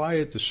just fly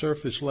at the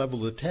surface level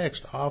of the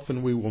text,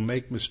 often we will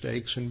make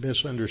mistakes and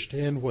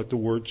misunderstand what the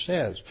Word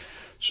says.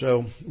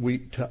 So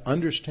to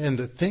understand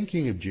the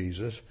thinking of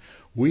Jesus,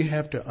 we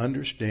have to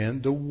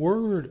understand the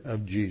Word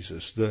of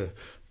Jesus. The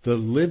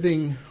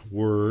living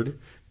Word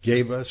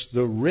gave us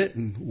the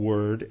written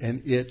Word,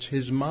 and it's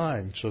His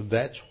mind. So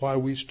that's why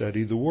we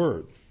study the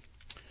Word.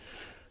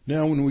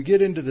 Now, when we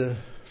get into the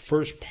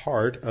first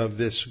part of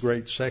this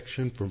great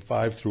section from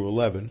 5 through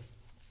 11,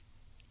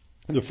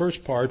 the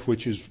first part,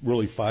 which is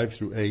really 5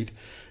 through 8,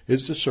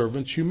 is the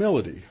servant's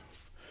humility.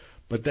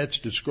 But that's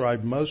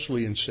described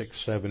mostly in 6,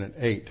 7, and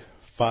 8.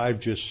 5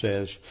 just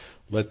says,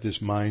 let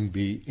this mind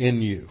be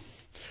in you.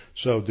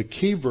 So the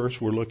key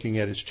verse we're looking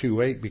at is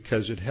 2:8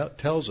 because it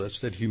tells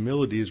us that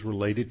humility is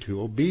related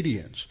to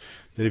obedience.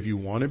 That if you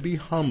want to be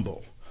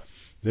humble,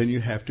 then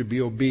you have to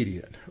be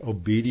obedient.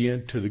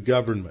 Obedient to the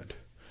government.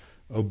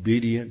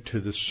 Obedient to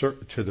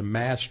the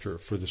master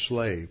for the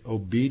slave.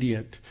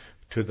 Obedient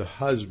to the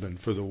husband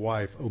for the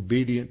wife,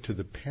 obedient to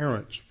the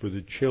parents for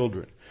the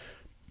children.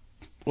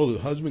 Well, the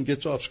husband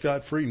gets off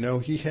scot-free. No,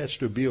 he has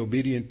to be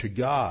obedient to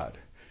God.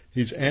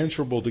 He's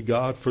answerable to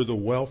God for the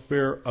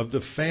welfare of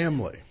the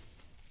family.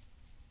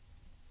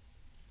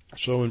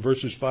 So in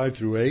verses 5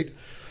 through 8,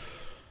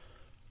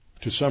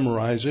 to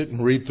summarize it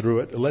and read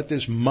through it, let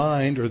this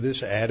mind or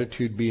this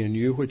attitude be in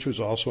you, which was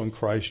also in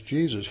Christ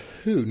Jesus.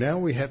 Now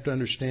we have to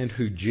understand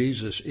who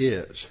Jesus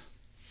is.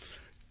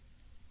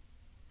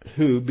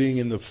 Who, being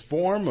in the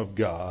form of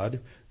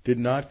God, did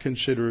not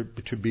consider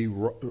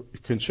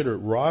it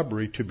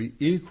robbery to be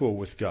equal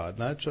with God.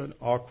 That's an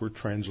awkward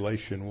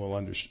translation. We'll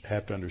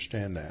have to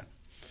understand that.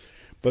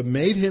 But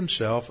made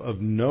himself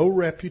of no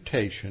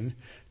reputation,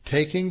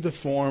 taking the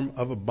form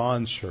of a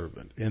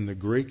bondservant. In the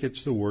Greek,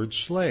 it's the word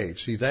slave.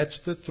 See, that's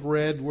the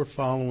thread we're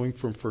following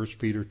from 1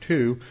 Peter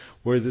 2,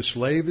 where the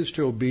slave is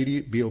to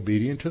be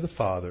obedient to the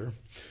Father.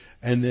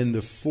 And then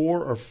the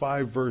 4 or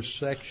 5 verse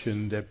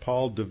section that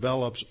Paul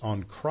develops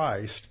on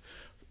Christ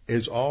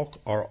is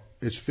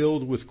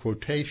filled with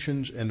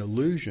quotations and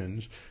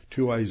allusions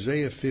to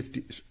Isaiah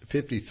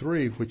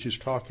 53, which is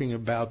talking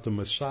about the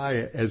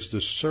Messiah as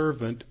the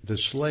servant, the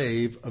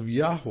slave of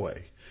Yahweh.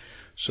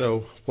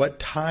 So what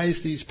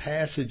ties these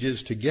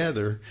passages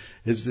together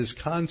is this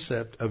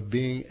concept of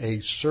being a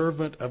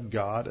servant of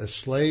God, a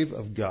slave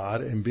of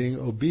God, and being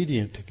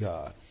obedient to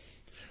God.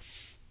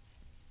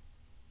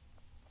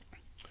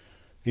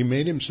 He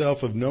made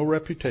himself of no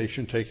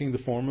reputation, taking the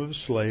form of a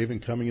slave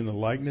and coming in the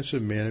likeness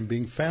of men, and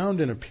being found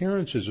in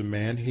appearance as a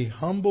man, he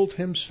humbled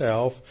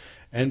himself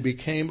and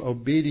became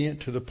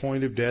obedient to the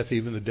point of death,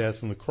 even the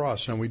death on the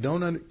cross. Now, we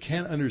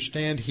can't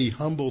understand he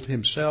humbled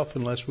himself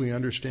unless we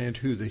understand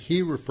who the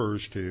he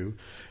refers to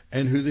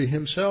and who the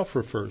himself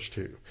refers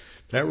to.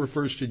 That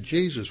refers to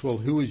Jesus. Well,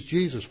 who is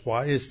Jesus?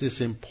 Why is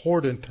this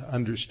important to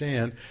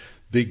understand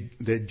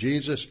that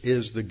Jesus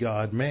is the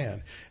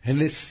God-man? And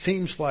this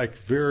seems like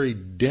very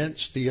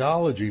dense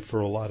theology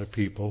for a lot of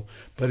people,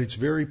 but it's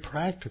very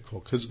practical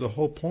because the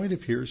whole point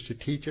of here is to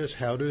teach us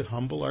how to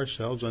humble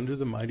ourselves under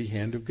the mighty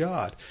hand of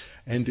God.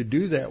 And to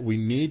do that, we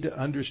need to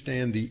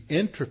understand the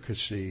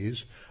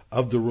intricacies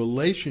of the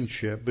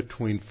relationship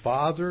between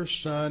Father,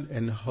 Son,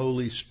 and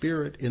Holy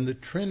Spirit in the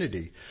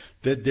Trinity,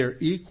 that they're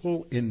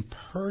equal in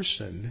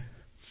person,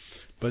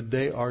 but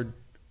they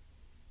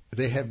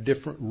have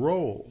different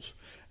roles.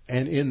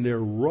 And in their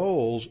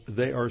roles,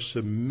 they are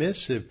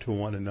submissive to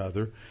one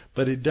another,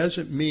 but it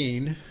doesn't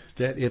mean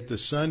that if the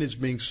Son is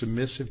being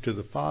submissive to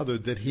the Father,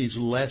 that he's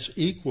less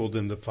equal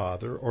than the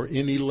Father or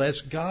any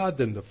less God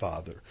than the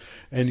Father.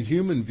 And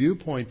human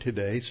viewpoint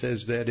today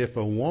says that if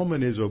a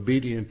woman is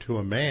obedient to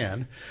a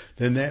man,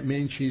 then that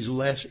means she's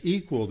less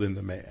equal than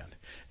the man.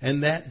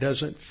 And that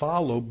doesn't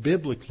follow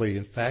biblically.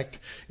 In fact,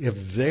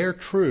 if they're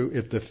true,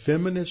 if the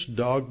feminist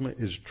dogma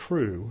is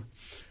true,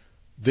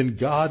 then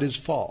God is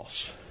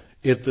false.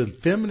 If the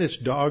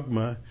feminist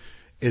dogma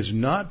is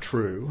not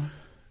true,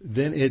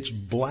 then it's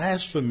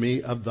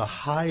blasphemy of the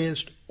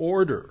highest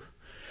order.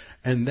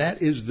 And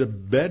that is the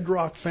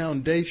bedrock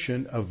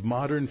foundation of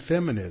modern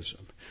feminism,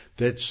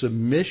 that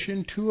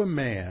submission to a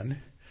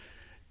man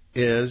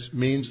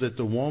means that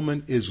the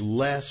woman is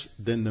less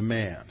than the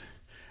man.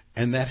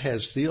 And that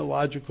has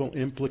theological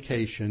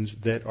implications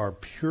that are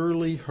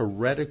purely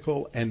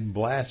heretical and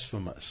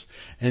blasphemous.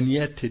 And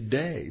yet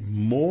today,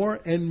 more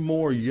and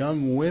more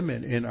young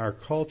women in our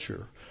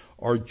culture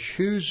are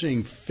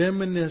choosing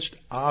feminist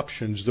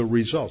options, the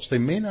results. They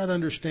may not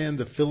understand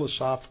the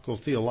philosophical,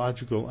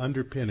 theological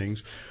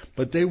underpinnings,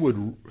 but they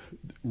would,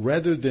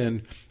 rather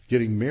than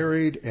getting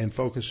married and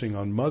focusing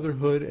on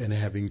motherhood and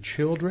having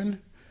children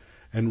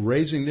and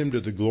raising them to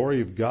the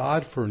glory of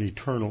God for an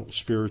eternal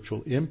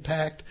spiritual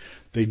impact,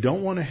 they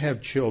don't want to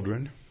have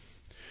children,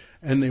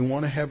 and they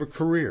want to have a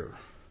career.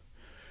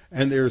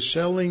 And they're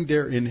selling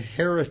their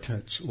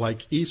inheritance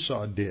like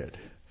Esau did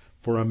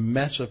for a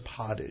mess of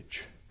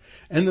pottage.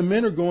 And the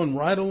men are going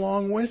right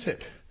along with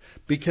it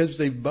because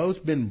they've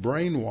both been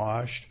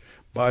brainwashed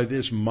by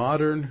this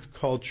modern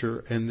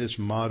culture and this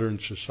modern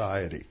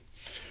society.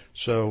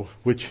 So,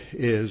 which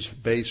is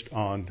based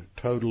on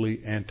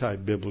totally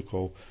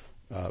anti-biblical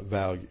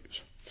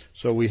values.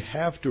 So we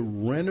have to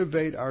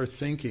renovate our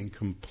thinking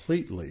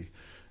completely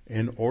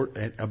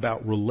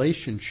about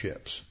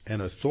relationships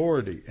and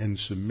authority and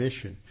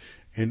submission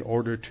in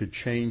order to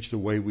change the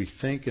way we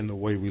think and the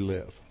way we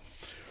live.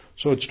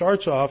 So it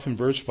starts off in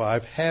verse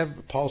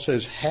 5, Paul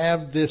says,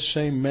 have this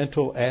same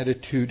mental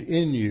attitude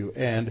in you.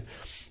 And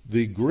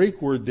the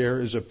Greek word there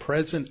is a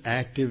present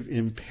active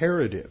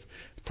imperative.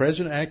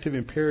 Present active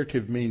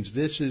imperative means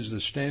this is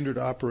the standard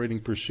operating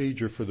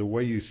procedure for the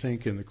way you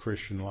think in the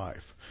Christian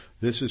life.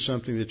 This is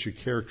something that should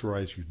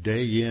characterize you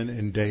day in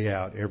and day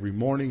out. Every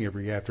morning,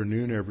 every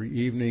afternoon, every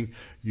evening,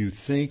 you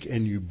think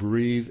and you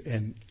breathe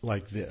and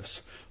like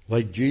this,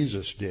 like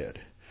Jesus did.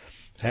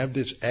 Have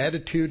this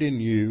attitude in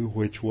you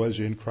which was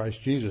in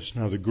Christ Jesus.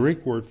 Now the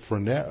Greek word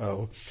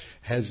phroneo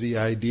has the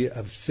idea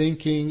of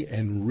thinking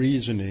and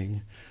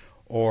reasoning,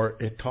 or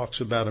it talks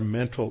about a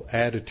mental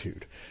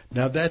attitude.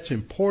 Now that's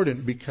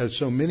important because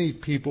so many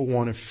people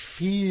want to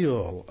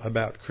feel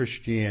about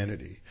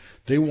Christianity.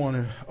 They want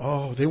to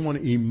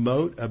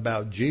emote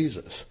about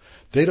Jesus.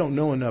 They don't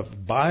know enough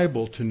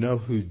Bible to know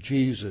who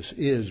Jesus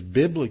is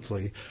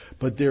biblically,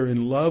 but they're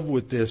in love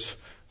with this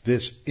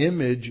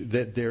image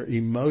that their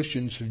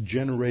emotions have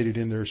generated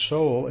in their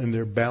soul, and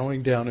they're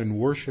bowing down and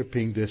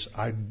worshiping this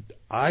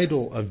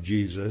idol of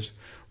Jesus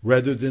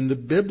rather than the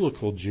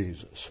biblical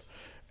Jesus.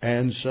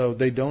 And so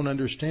they don't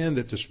understand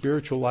that the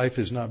spiritual life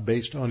is not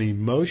based on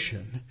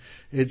emotion.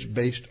 It's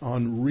based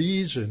on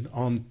reason,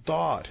 on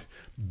thought,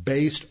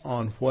 based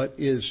on what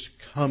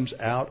comes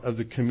out of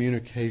the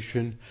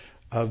communication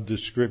of the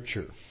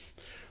Scripture.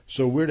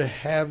 So we're to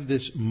have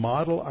this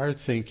model our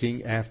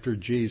thinking after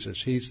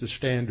Jesus. He's the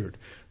standard.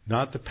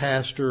 Not the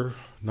pastor,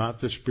 not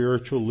the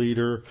spiritual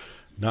leader,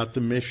 not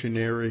the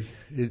missionary.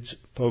 It's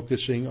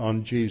focusing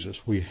on Jesus.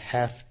 We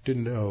have to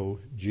know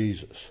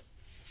Jesus.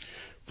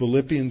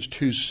 Philippians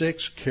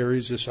 2:6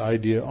 carries this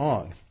idea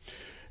on.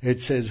 It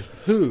says,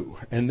 who,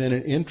 and then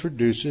it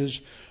introduces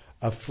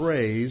a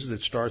phrase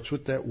that starts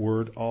with that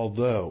word,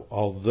 although.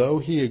 Although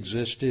he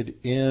existed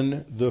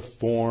in the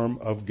form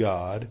of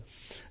God,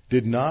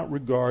 did not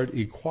regard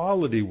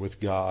equality with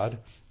God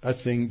a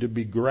thing to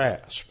be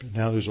grasped.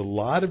 Now there's a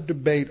lot of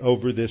debate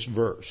over this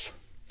verse.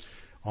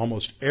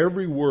 Almost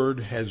every word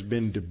has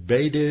been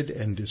debated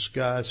and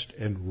discussed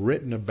and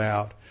written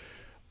about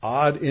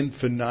ad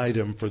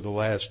infinitum for the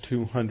last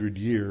 200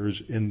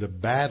 years in the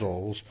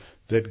battles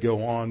that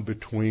go on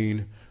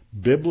between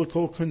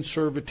biblical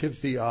conservative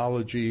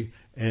theology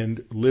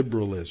and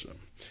liberalism,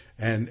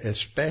 and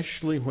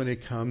especially when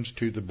it comes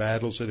to the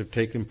battles that have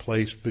taken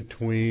place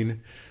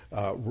between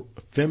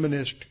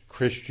feminist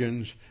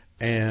Christians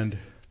and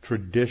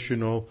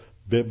traditional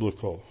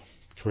biblical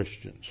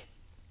Christians.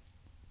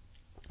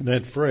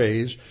 That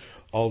phrase,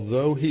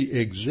 although he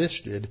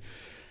existed,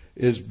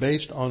 is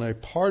based on a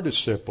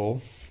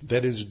participle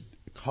that is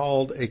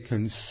called a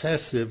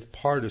concessive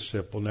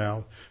participle.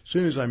 Now, as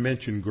soon as I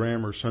mention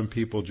grammar, some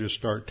people just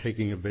start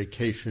taking a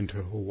vacation to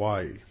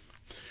Hawaii.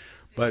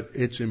 But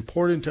it's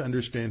important to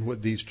understand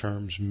what these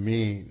terms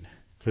mean,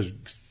 because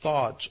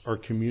thoughts are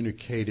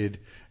communicated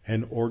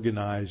and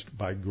organized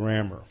by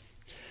grammar.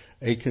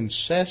 A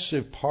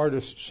concessive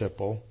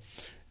participle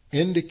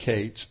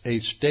indicates a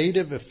state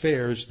of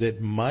affairs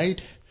that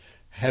might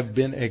have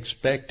been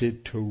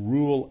expected to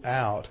rule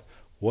out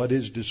what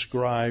is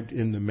described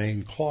in the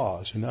main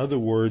clause. In other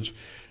words,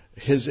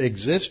 his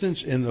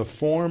existence in the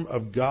form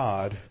of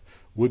God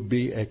would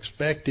be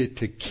expected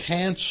to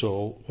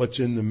cancel what's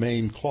in the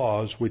main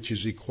clause, which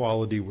is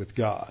equality with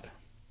God.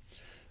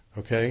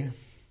 Okay?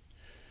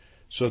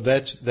 So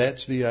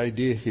that's the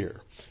idea here.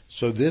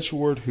 So this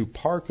word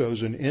huparko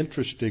is an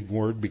interesting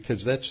word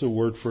because that's the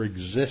word for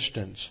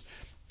existence.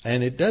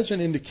 And it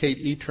doesn't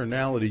indicate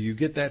eternality. You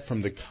get that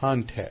from the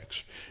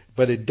context.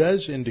 But it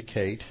does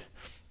indicate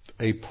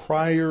a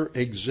prior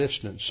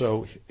existence.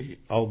 So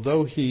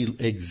although he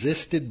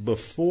existed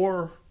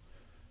before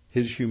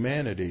his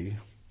humanity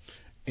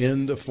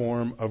in the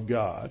form of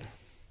God,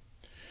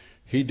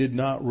 he did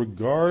not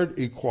regard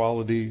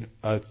equality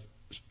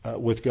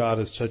with God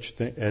as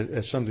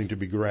as something to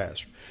be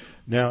grasped.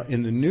 Now,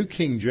 in the New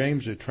King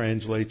James, it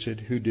translates it,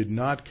 who did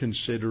not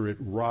consider it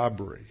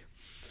robbery.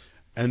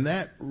 And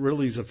that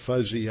really is a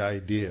fuzzy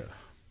idea.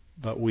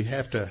 But we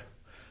have to,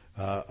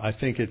 I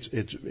think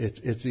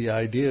it's the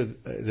idea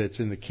that's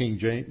in the King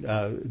James,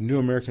 New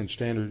American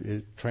Standard,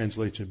 it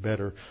translates it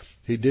better.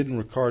 He didn't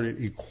regard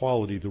it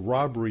equality. The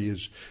robbery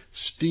is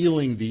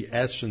stealing the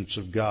essence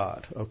of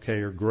God,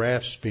 okay, or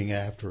grasping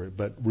after it.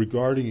 But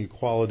regarding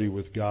equality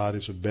with God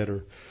is a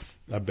better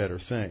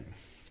thing.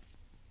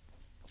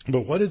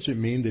 But what does it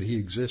mean that he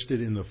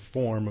existed in the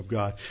form of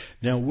God?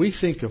 Now, we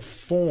think of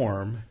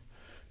form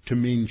to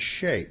mean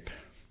shape.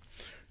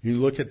 You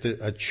look at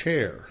a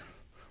chair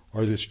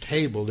or this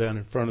table down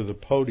in front of the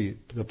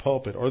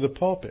pulpit, or the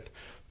pulpit.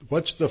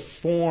 What's the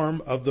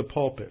form of the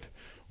pulpit?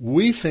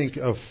 We think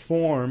of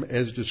form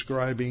as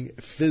describing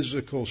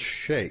physical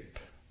shape.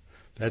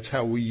 That's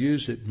how we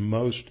use it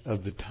most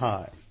of the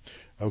time.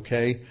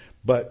 Okay?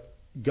 But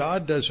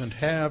God doesn't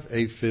have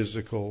a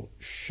physical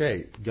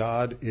shape.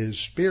 God is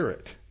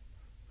spirit.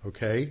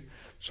 Okay?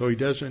 So he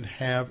doesn't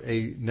have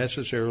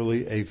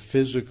necessarily a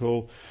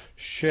physical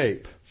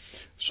shape.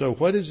 So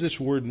what does this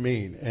word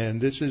mean? And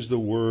this is the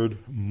word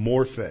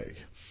morphe.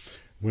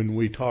 When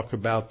we talk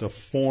about the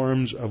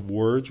forms of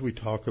words, we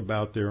talk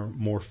about their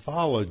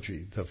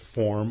morphology, the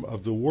form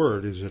of the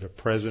word. Is it a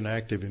present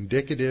active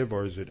indicative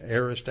or is it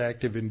aorist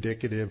active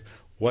indicative?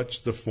 What's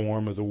the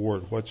form of the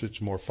word? What's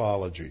its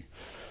morphology?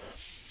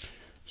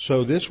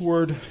 So this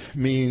word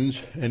means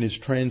and is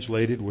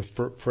translated with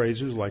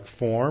phrases like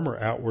form or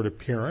outward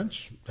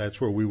appearance.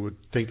 That's where we would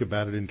think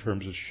about it in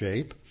terms of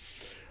shape.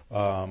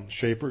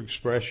 Shape or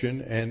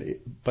expression,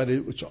 but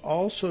it's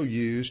also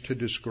used to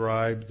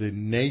describe the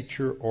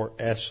nature or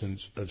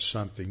essence of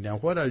something. Now,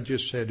 what I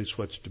just said is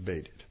what's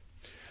debated.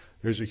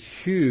 There's a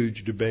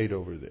huge debate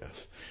over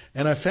this.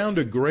 And I found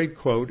a great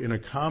quote in a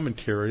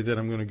commentary that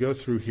I'm going to go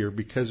through here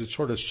because it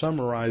sort of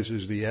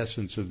summarizes the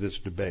essence of this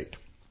debate.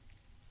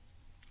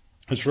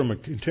 It's from a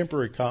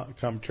contemporary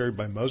commentary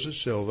by Moses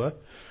Silva,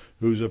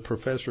 who's a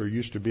professor who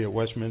used to be at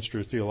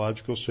Westminster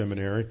Theological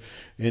Seminary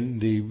in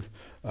the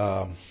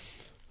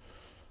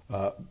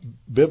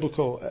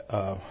biblical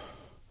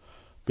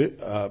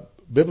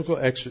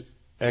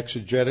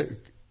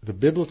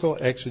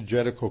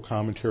exegetical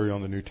commentary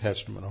on the New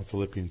Testament on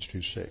Philippians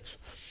 2:6.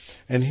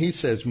 And he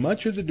says,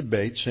 much of the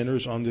debate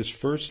centers on this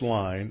first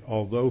line,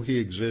 although he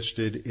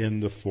existed in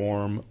the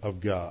form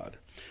of God,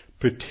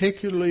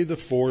 particularly the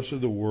force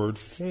of the word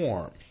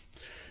form.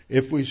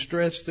 If we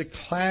stress the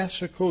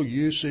classical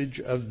usage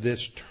of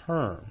this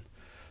term,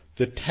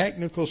 the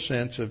technical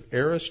sense of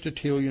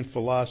Aristotelian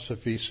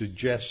philosophy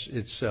suggests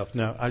itself.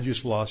 Now, I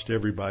just lost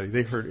everybody.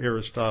 They heard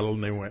Aristotle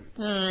and they went,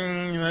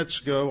 let's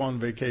go on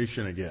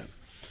vacation again.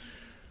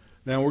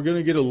 Now, we're going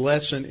to get a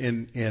lesson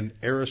in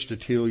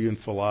Aristotelian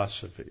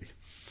philosophy.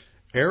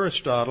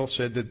 Aristotle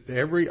said that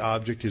every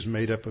object is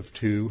made up of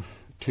two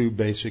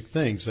basic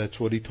things. That's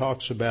what he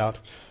talks about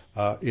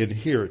in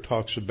here. It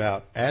talks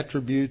about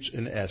attributes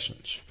and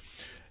essence.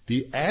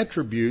 The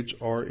attributes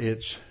are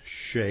its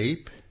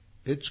shape,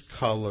 its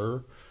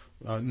color,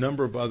 a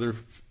number of other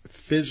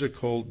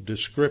physical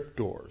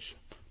descriptors.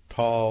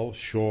 Tall,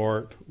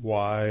 short,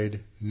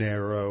 wide,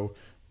 narrow,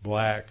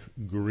 black,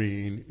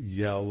 green,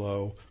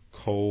 yellow,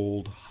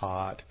 cold,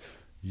 hot,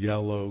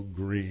 yellow,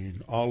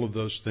 green. All of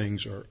those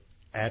things are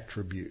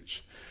attributes.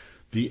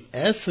 The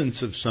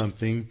essence of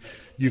something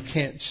you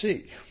can't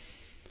see.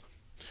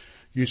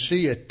 You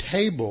see a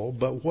table,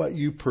 but what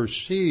you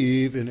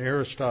perceive in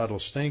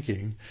Aristotle's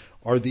thinking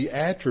are the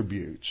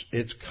attributes.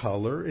 Its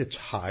color, its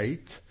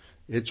height,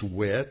 its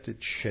width,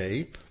 its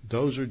shape.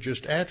 Those are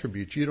just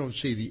attributes. You don't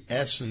see the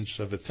essence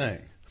of a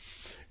thing.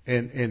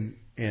 And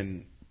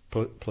in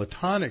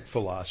Platonic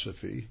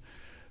philosophy,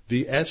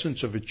 the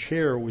essence of a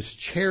chair was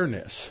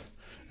chairness.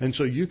 And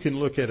so you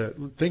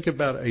can think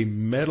about a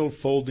metal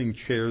folding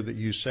chair that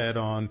you sat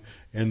on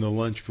in the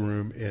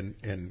lunchroom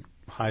in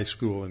high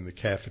school in the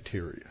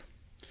cafeteria.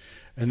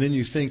 And then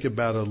you think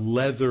about a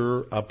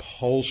leather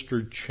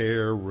upholstered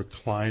chair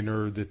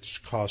recliner that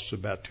costs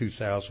about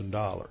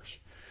 $2,000.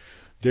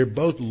 They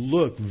both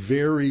look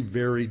very,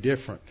 very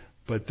different,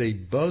 but they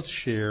both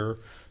share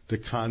the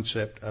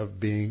concept of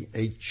being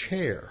a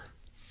chair.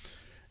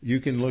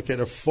 You can look at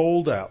a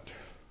fold-out,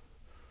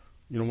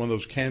 one of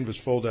those canvas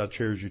fold-out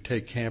chairs you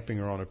take camping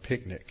or on a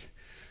picnic.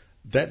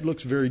 That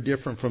looks very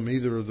different from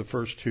either of the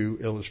first two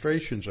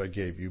illustrations I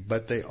gave you,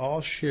 but they all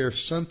share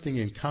something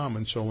in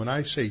common. So when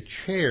I say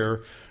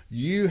chair,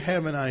 you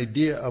have an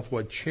idea of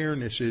what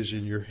chairness is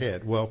in your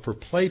head. Well, for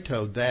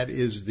Plato, that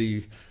is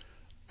the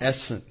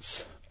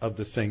essence of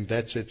the thing.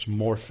 That's its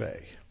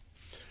morphe.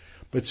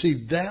 But see,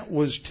 that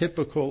was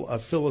typical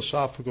of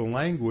philosophical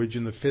language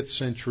in the 5th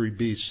century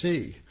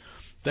BC.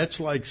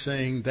 That's like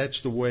saying that's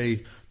the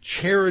way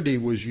charity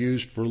was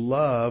used for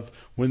love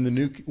when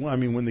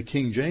the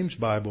King James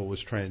Bible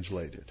was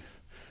translated.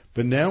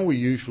 But now we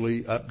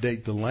usually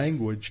update the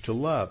language to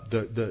love.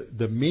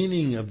 The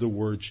meaning of the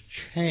words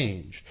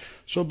changed.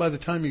 So by the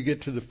time you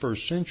get to the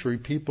 1st century,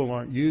 people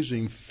aren't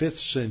using 5th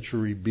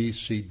century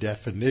BC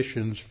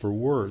definitions for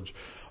words.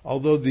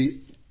 Although the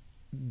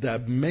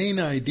main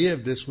idea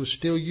of this was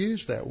still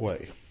used that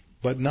way,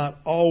 but not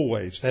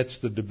always. That's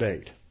the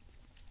debate.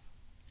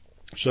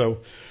 So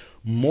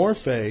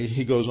morphe,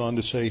 he goes on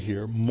to say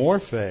here,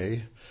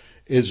 morphe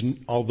is,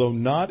 although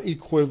not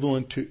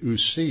equivalent to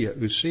ousia.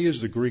 Ousia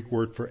is the Greek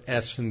word for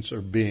essence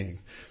or being.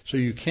 So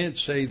you can't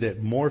say that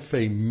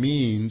morphe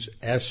means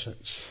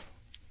essence.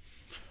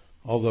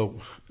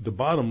 Although the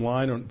bottom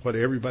line on what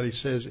everybody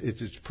says,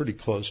 it's pretty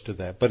close to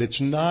that. But it's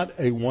not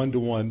a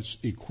one-to-one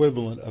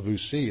equivalent of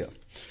ousia.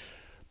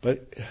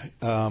 But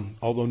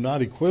although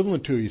not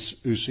equivalent to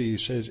ousia, he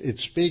says it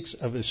speaks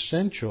of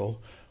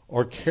essential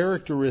or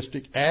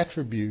characteristic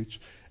attributes,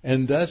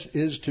 and thus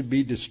is to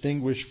be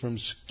distinguished from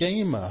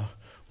schema,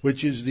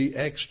 which is the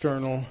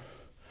external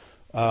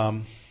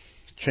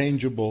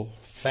changeable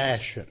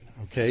fashion.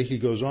 Okay, he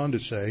goes on to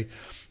say,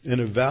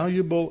 in a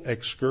valuable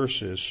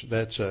excursus,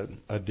 that's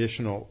an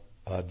additional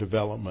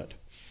development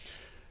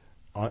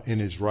in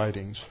his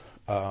writings,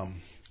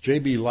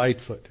 J.B.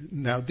 Lightfoot.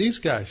 Now, these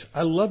guys,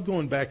 I love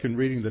going back and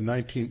reading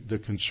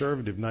the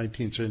conservative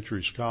 19th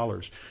century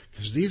scholars,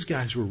 because these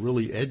guys were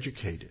really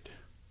educated.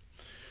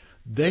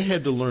 They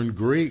had to learn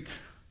Greek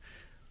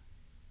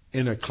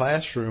in a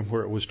classroom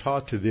where it was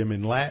taught to them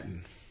in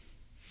Latin.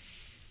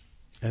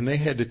 And they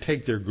had to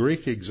take their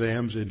Greek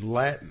exams in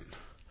Latin.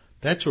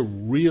 That's a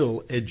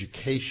real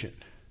education.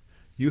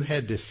 You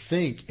had to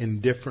think in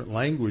different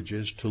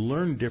languages to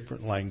learn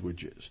different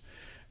languages.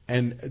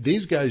 And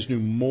these guys knew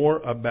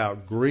more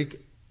about Greek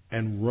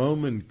and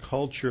Roman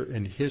culture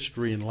and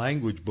history and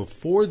language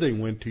before they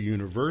went to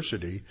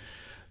university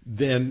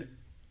than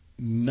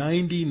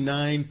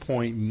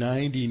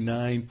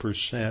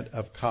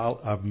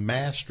 99.99% of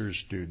master's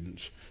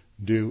students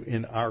do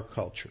in our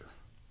culture.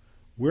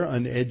 We're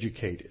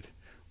uneducated.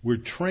 We're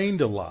trained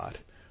a lot,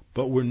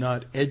 but we're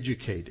not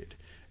educated.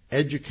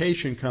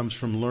 Education comes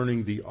from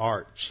learning the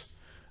arts.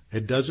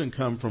 It doesn't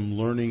come from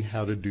learning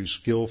how to do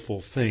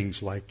skillful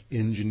things like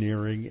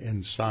engineering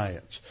and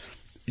science.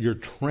 You're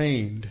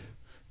trained,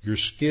 you're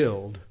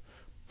skilled,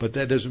 but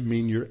that doesn't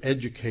mean you're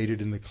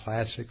educated in the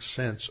classic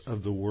sense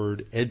of the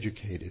word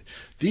educated.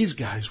 These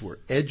guys were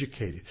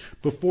educated.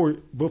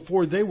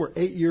 Before they were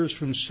 8 years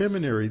from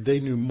seminary, they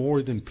knew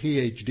more than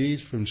PhDs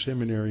from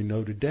seminary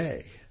know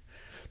today.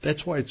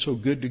 That's why it's so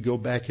good to go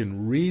back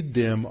and read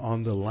them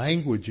on the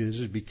languages,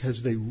 is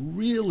because they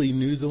really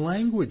knew the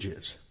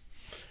languages.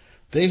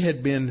 They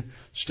had been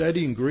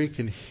studying Greek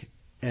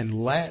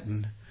and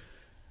Latin,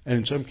 and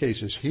in some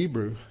cases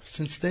Hebrew,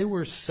 since they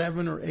were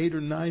 7 or 8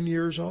 or 9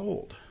 years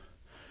old.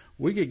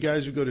 We get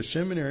guys who go to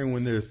seminary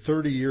when they're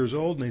 30 years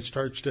old and they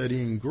start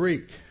studying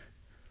Greek.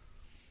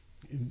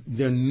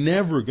 They're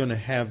never going to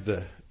have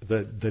the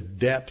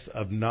depth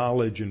of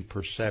knowledge and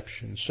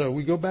perception. So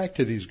we go back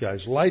to these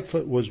guys.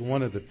 Lightfoot was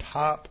one of the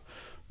top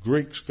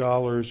Greek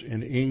scholars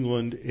in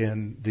England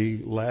in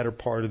the latter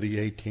part of the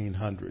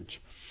 1800s,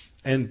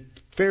 and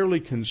fairly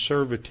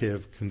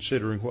conservative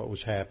considering what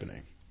was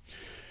happening.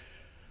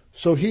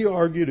 So he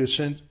argued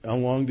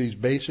along these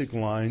basic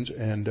lines,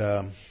 and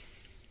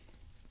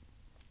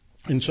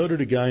so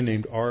did a guy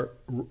named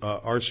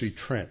R.C.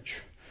 Trench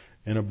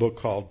in a book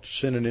called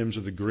Synonyms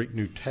of the Greek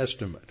New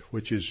Testament,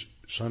 which is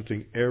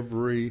something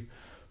every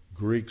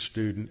Greek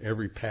student,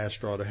 every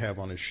pastor ought to have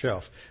on his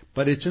shelf.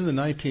 But it's in the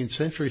 19th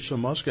century, so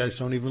most guys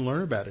don't even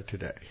learn about it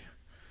today.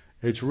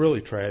 It's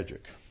really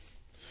tragic.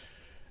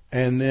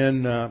 And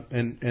then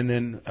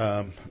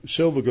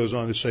Silva goes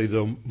on to say,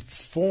 though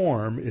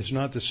form is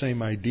not the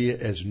same idea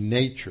as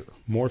nature.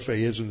 Morphe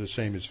isn't the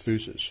same as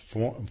physis.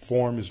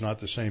 Form is not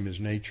the same as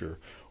nature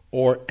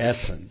or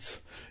essence.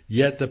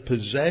 Yet the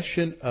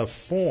possession of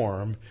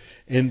form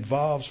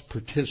involves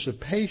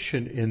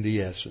participation in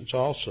the essence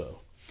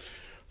also.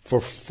 For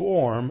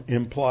form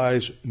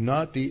implies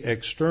not the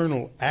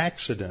external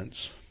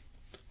accidents,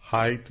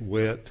 height,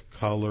 width,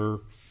 color,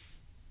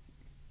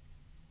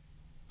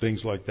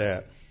 things like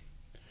that,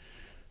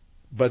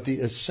 but the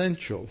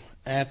essential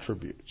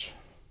attributes.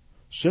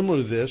 Similar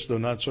to this, though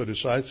not so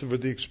decisive, are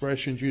the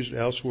expressions used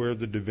elsewhere of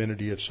the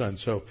divinity of Son.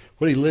 So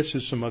what he lists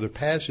is some other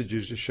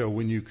passages to show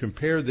when you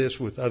compare this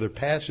with other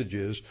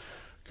passages,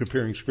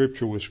 comparing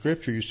Scripture with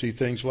Scripture, you see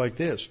things like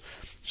this.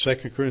 2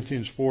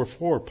 Corinthians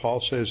 4:4, Paul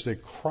says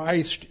that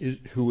Christ,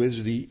 who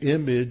is the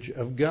image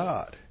of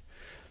God.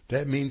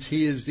 That means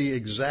he is the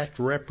exact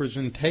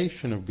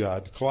representation of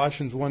God.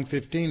 Colossians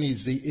 1:15,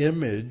 he's the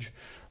image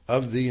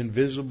of the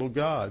invisible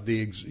God.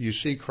 You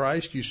see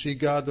Christ, you see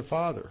God the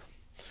Father.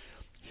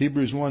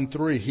 Hebrews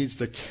 1:3, he's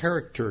the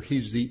character,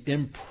 he's the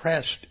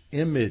impressed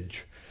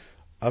image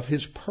of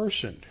his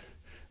person.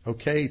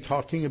 Okay,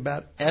 talking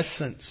about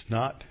essence,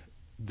 not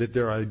that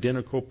they're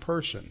identical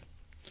person.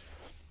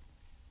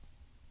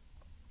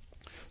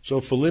 So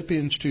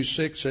Philippians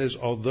 2:6 says,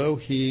 although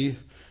he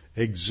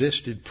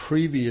existed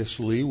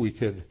previously, we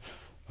could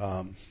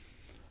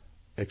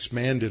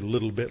expand it a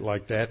little bit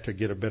like that to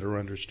get a better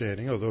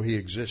understanding. Although he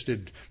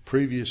existed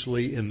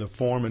previously in the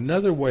form.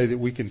 Another way that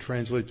we can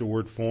translate the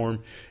word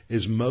form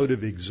is mode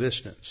of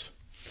existence.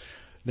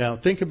 Now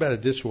think about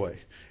it this way.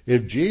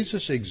 If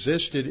Jesus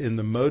existed in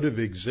the mode of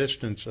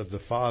existence of the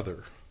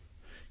Father,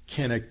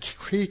 can a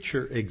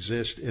creature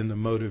exist in the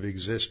mode of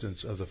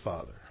existence of the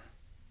Father?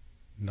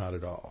 Not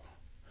at all.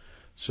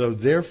 So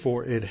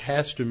therefore it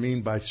has to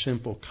mean, by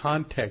simple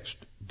context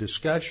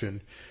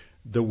discussion,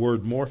 the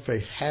word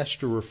morphe has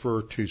to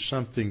refer to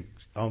something,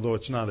 although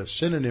it's not a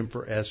synonym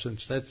for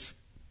essence, that's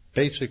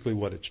basically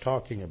what it's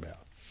talking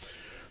about.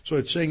 So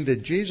it's saying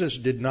that Jesus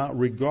did not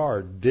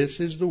regard, this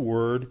is the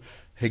word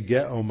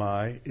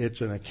hegeomai,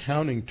 it's an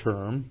accounting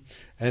term,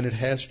 and it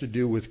has to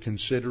do with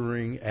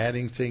considering,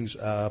 adding things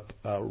up.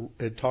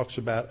 It talks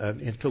about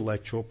an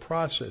intellectual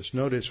process.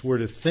 Notice we're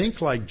to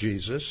think like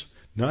Jesus,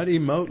 not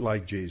emote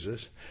like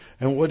Jesus.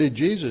 And what did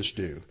Jesus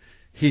do?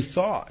 He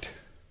thought.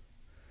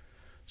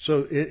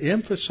 So it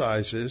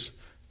emphasizes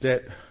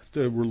that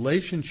the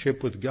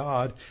relationship with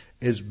God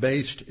is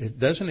based, it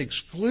doesn't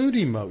exclude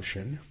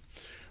emotion,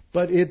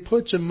 but it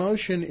puts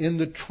emotion in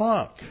the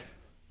trunk.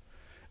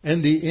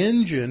 And the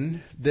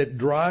engine that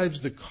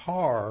drives the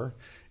car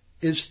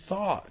is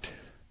thought.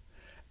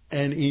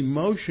 And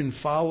emotion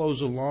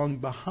follows along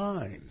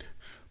behind.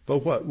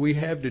 But what we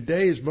have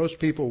today is most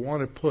people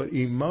want to put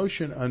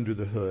emotion under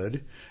the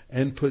hood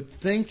and put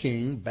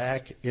thinking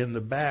back in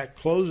the back,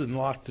 close and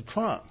lock the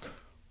trunk.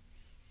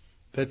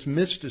 That's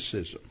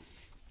mysticism.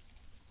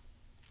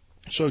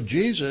 So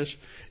Jesus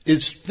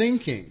is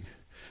thinking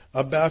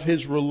about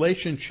his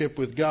relationship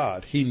with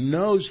God. He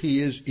knows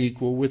he is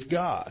equal with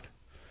God.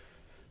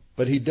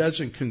 But he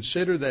doesn't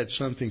consider that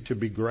something to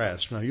be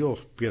grasped. Now you'll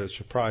get a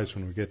surprise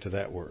when we get to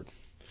that word.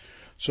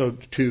 So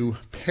to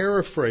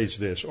paraphrase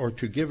this, or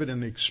to give it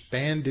an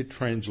expanded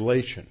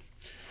translation,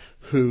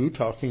 who,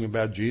 talking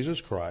about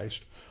Jesus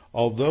Christ,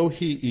 although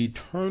he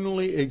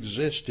eternally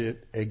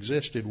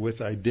existed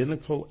with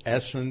identical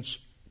essence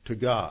to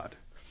God.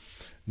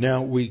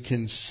 Now we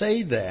can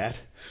say that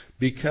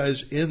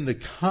because in the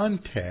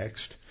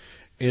context,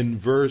 in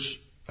verse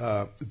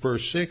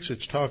 6,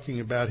 it's talking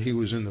about he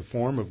was in the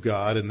form of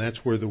God, and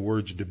that's where the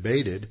word's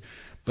debated.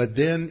 But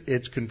then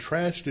it's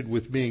contrasted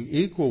with being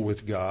equal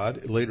with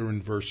God, later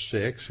in verse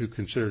 6, who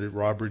considered it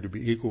robbery to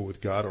be equal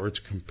with God, or it's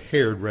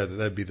compared, rather,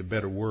 that'd be the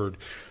better word.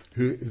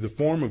 The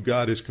form of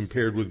God is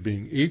compared with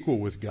being equal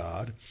with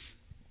God.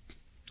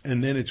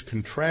 And then it's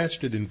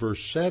contrasted in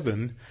verse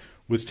 7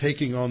 with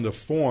taking on the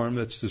form,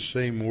 that's the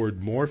same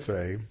word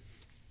morphe,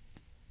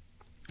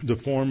 the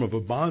form of a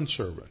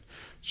bondservant.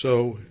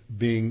 So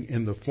being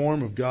in the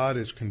form of God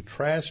is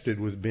contrasted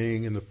with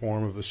being in the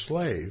form of a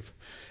slave,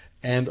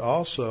 and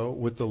also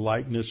with the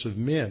likeness of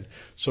men.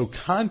 So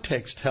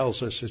context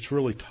tells us it's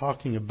really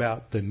talking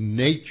about the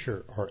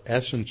nature or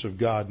essence of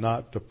God,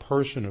 not the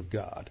person of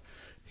God.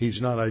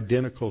 He's not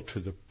identical to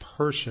the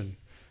person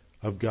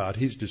of God.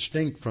 He's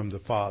distinct from the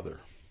Father.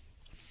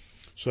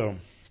 So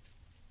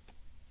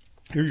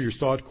here's your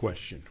thought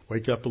question.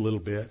 Wake up a little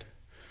bit.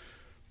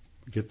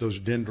 Get those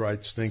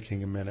dendrites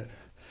thinking a minute.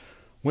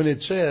 When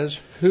it says,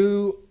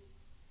 who,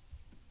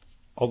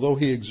 although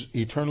he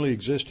eternally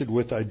existed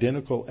with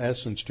identical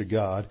essence to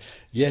God,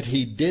 yet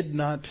he did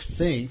not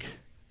think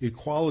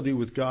equality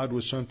with God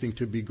was something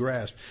to be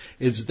grasped.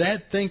 Is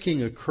that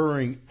thinking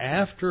occurring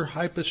after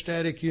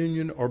hypostatic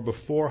union or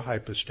before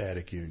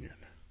hypostatic union?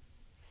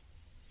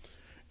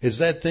 Is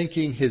that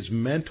thinking his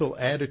mental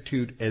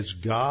attitude as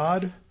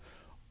God,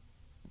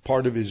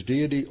 part of his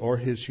deity, or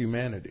his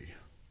humanity?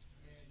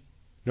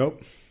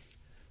 Nope.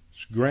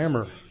 It's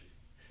grammar.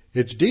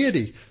 It's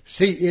deity.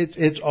 See,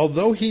 it's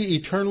although he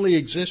eternally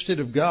existed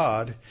of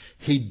God,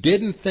 he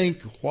didn't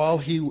think while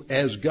he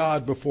as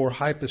God before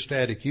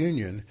hypostatic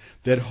union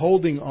that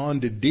holding on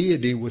to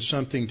deity was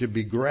something to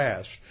be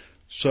grasped.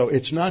 So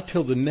it's not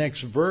till the next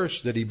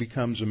verse that he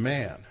becomes a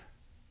man.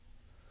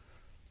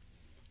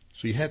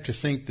 So you have to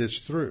think this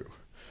through.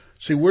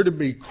 See, we're to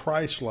be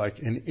Christ-like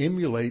and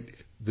emulate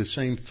the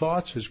same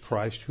thoughts as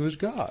Christ, who is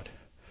God.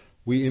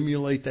 We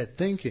emulate that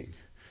thinking.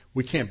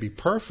 We can't be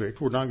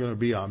perfect. We're not going to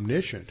be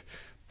omniscient.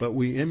 But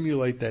we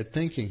emulate that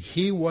thinking.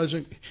 He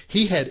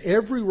had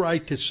every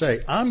right to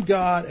say, I'm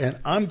God and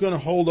I'm going to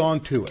hold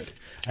on to it.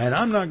 And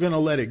I'm not going to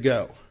let it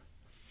go.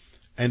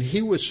 And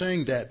he was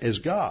saying that as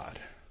God.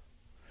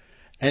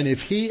 And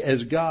if he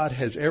as God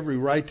has every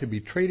right to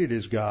be treated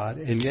as God,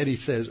 and yet he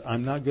says,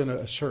 I'm not going to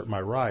assert my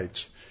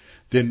rights,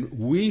 then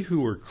we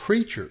who are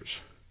creatures,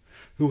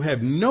 who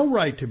have no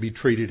right to be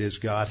treated as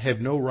God, have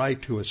no right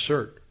to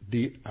assert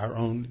our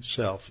own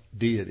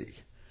self-deity.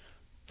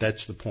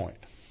 That's the point.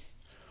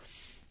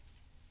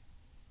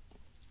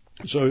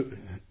 So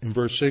in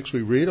verse 6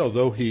 we read,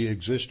 although he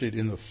existed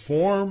in the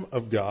form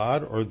of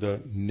God, or the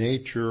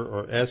nature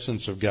or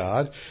essence of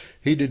God,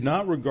 he did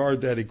not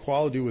regard that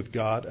equality with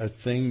God a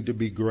thing to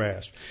be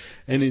grasped.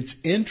 And it's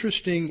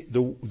interesting,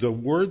 the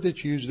word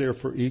that's used there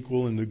for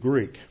equal in the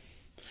Greek,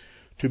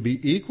 to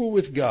be equal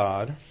with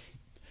God,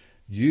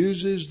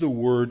 uses the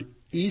word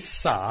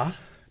isa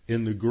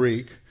in the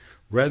Greek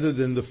rather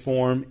than the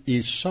form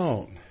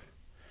ison.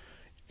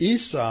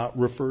 Isa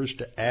refers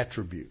to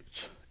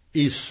attributes.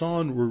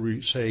 Ison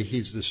will say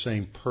he's the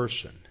same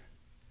person,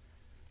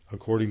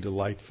 according to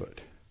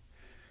Lightfoot.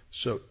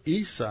 So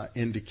Isa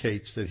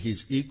indicates that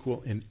he's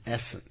equal in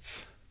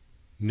essence,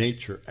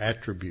 nature,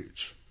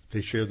 attributes.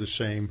 They share the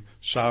same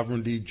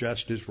sovereignty,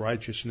 justice,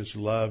 righteousness,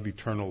 love,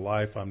 eternal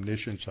life,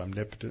 omniscience,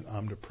 omnipotent,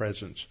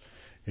 omnipresence,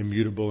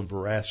 immutable, and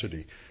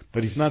veracity.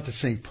 But he's not the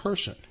same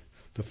person.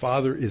 The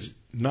Father is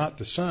not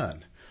the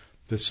Son.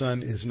 The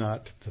Son is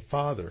not the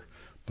Father.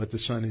 But the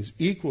Son is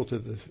equal to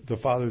the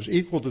Father is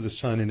equal to the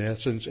Son in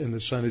essence, and the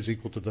Son is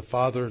equal to the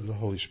Father and the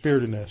Holy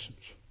Spirit in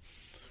essence.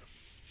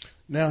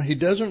 Now, he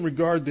doesn't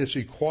regard this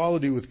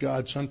equality with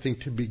God something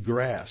to be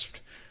grasped.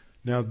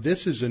 Now,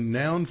 this is a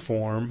noun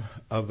form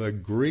of a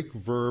Greek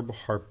verb,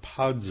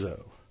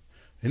 harpazo.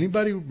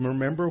 Anybody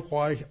remember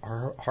why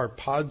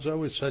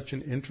harpazo is such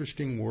an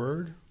interesting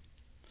word?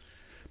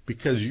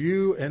 Because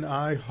you and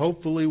I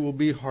hopefully will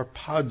be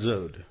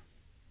harpazoed.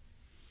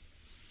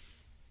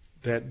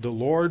 That the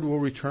Lord will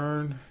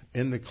return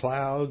in the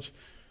clouds,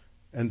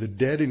 and the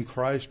dead in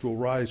Christ will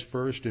rise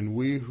first, and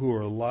we who are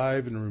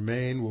alive and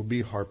remain will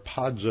be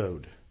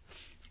harpazoed.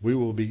 We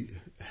will be,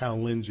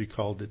 Hal Lindsey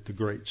called it, the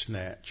great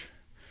snatch.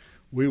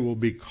 We will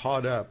be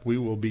caught up. We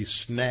will be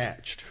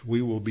snatched.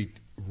 We will be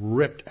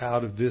ripped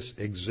out of this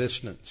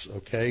existence,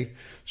 okay?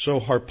 So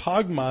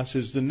harpagmos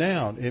is the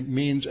noun. It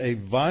means a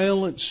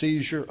violent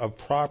seizure of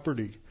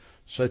property,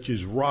 such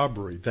as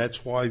robbery.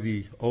 That's why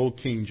the Old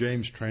King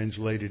James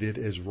translated it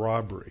as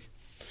robbery.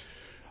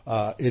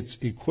 It's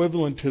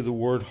equivalent to the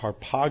word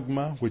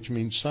harpagma, which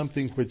means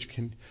something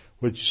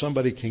which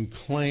somebody can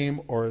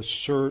claim or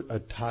assert a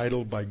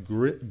title by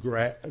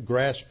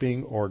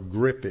grasping or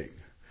gripping.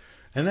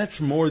 And that's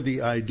more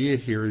the idea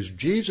here, is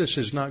Jesus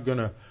is not going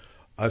to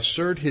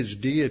assert his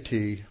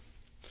deity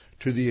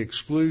to the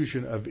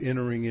exclusion of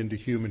entering into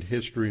human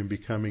history and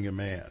becoming a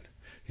man.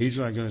 He's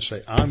not going to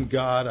say, I'm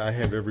God, I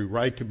have every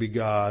right to be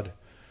God,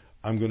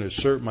 I'm going to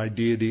assert my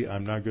deity,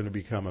 I'm not going to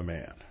become a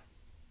man.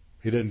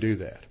 He doesn't do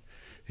that.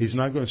 He's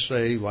not going to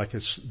say,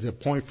 the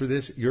point for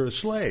this, you're a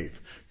slave.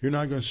 You're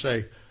not going to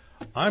say,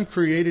 I'm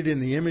created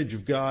in the image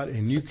of God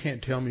and you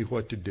can't tell me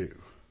what to do.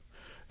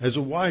 As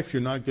a wife,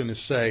 you're not going to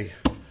say,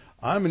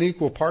 I'm an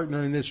equal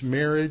partner in this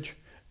marriage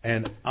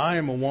and I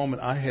am a woman,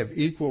 I have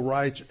equal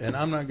rights and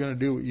I'm not going to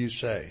do what you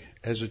say.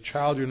 As a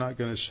child, you're not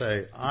going to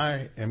say,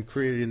 I am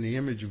created in the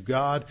image of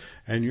God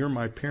and you're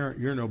my parent,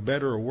 you're no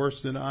better or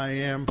worse than I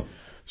am.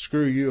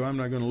 Screw you, I'm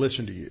not going to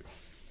listen to you.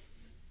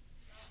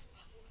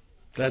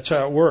 That's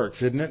how it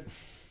works, isn't it?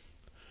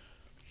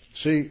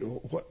 See,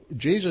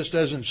 Jesus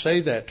doesn't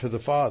say that to the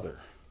Father.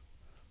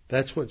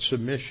 That's what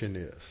submission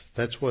is.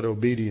 That's what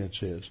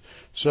obedience is.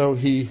 So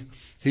he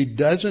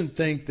doesn't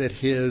think that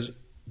he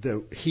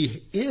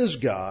is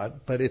God,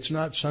 but it's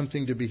not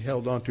something to be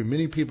held on to.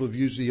 Many people have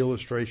used the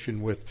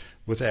illustration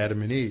with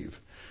Adam and Eve.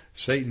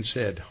 Satan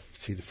said,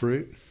 see the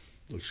fruit?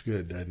 Looks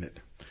good, doesn't it?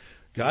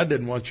 God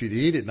didn't want you to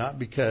eat it, not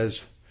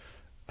because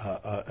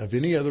of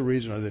any other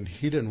reason other than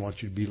he didn't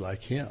want you to be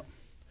like him.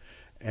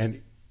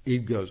 And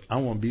Eve goes, I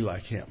want to be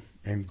like him,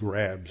 and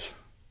grabs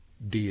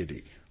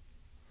deity.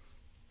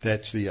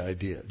 That's the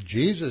idea.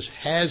 Jesus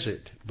has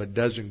it, but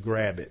doesn't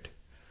grab it.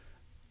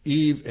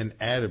 Eve and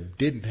Adam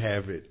didn't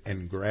have it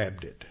and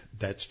grabbed it.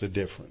 That's the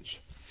difference.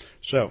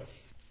 So,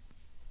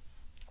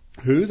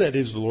 who, that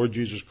is the Lord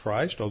Jesus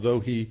Christ, although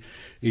he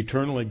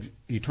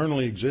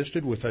eternally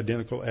existed with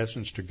identical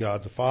essence to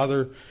God the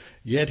Father,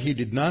 yet he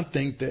did not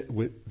think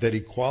that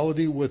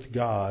equality with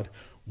God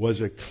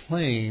was a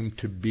claim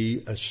to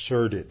be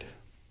asserted.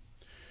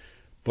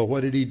 But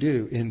what did he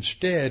do?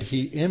 Instead,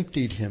 he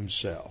emptied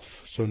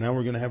himself. So now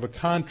we're going to have a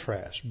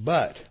contrast.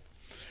 But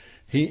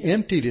he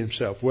emptied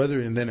himself,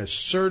 and then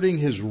asserting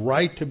his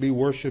right to be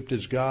worshipped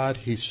as God,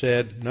 he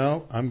said,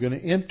 no, I'm going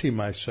to empty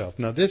myself.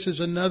 Now this is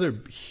another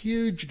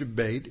huge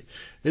debate.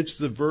 It's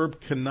the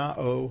verb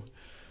kanao,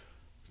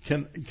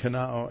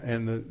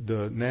 and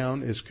the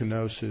noun is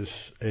kenosis,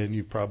 and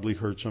you've probably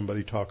heard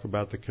somebody talk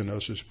about the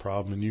kenosis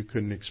problem, and you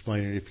couldn't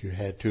explain it if you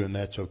had to, and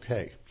that's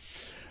okay.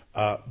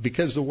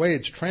 Because the way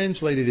it's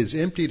translated is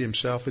emptied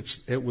himself,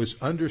 it was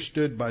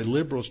understood by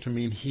liberals to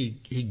mean he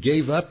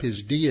gave up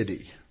his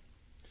deity.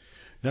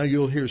 Now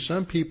you'll hear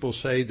some people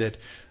say that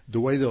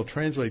the way they'll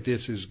translate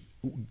this is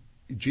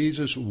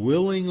Jesus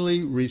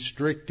willingly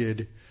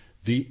restricted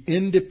the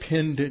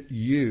independent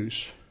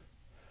use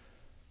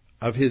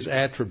of his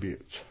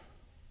attributes.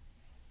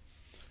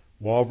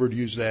 Walvoord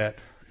used that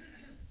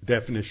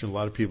definition. A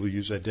lot of people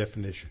use that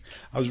definition.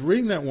 I was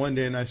reading that one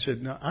day and I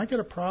said, no, I got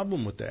a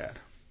problem with that.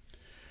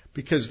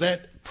 Because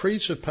that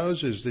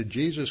presupposes that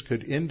Jesus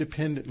could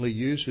independently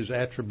use his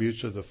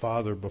attributes of the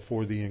Father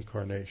before the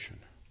incarnation.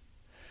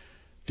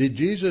 Did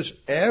Jesus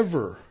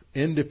ever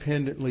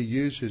independently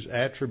use his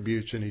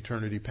attributes in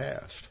eternity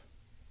past?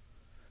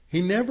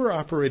 He never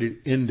operated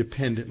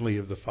independently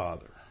of the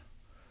Father.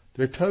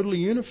 They're totally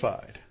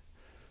unified.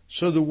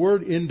 So the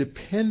word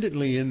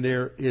independently in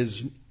there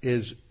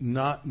is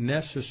not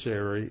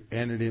necessary,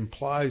 and it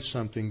implies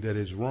something that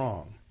is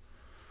wrong.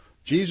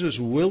 Jesus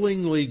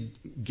willingly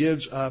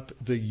gives up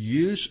the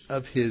use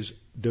of his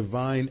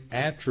divine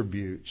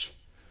attributes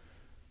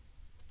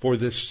for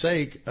the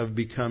sake of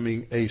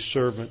becoming a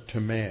servant to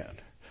man.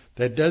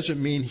 That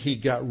doesn't mean he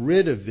got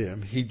rid of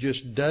them. He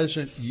just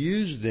doesn't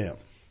use them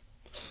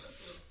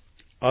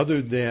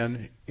other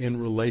than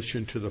in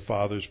relation to the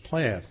Father's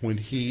plan, when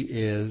he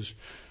is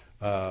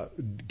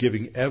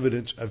giving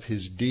evidence of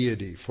his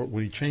deity, for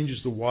when he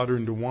changes the water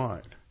into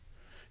wine.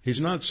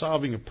 He's not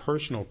solving a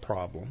personal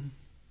problem.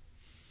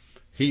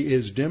 He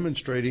is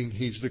demonstrating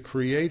he's the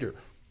creator,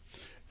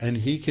 and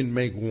he can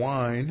make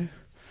wine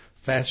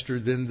faster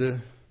than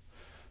the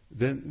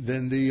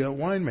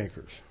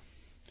winemakers.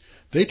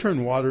 They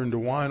turn water into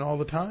wine all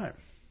the time.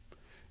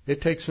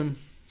 It takes them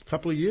a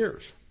couple of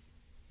years.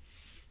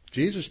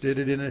 Jesus did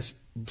it in a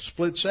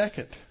split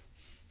second.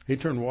 He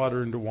turned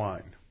water into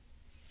wine.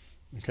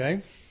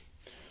 Okay?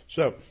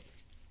 So,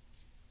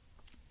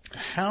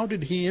 how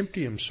did he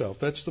empty himself?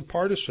 That's the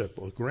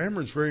participle.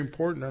 Grammar is very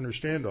important to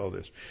understand all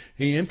this.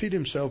 He emptied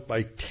himself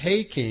by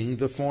taking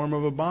the form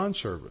of a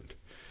bondservant.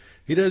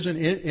 He doesn't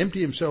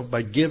empty himself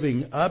by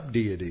giving up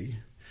deity.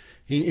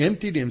 He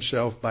emptied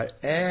himself by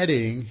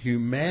adding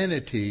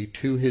humanity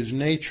to his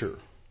nature.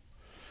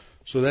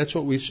 So that's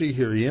what we see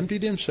here. He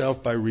emptied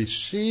himself by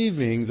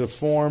receiving the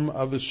form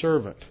of a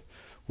servant,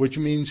 which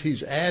means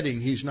he's adding,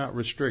 he's not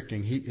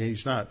restricting,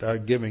 he's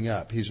not giving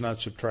up, he's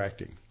not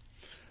subtracting.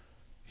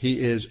 He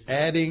is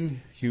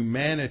adding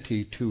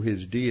humanity to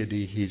his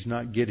deity. He's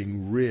not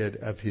getting rid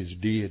of his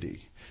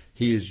deity.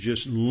 He is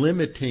just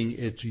limiting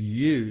its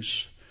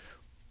use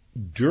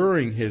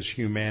during his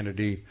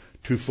humanity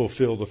to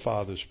fulfill the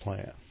Father's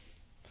plan.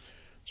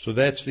 So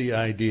that's the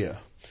idea.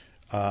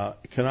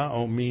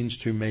 Kanao means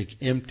to make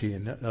empty.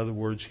 In other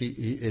words,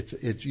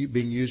 it's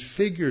being used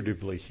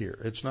figuratively here.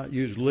 It's not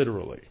used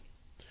literally.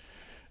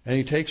 And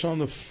he takes on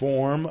the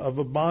form of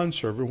a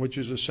bondservant, which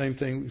is the same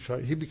thing.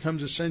 He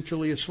becomes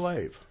essentially a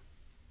slave.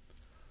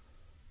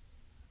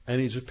 And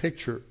he's a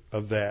picture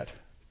of that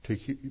to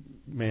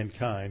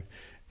mankind.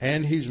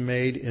 And he's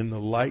made in the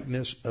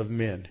likeness of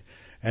men.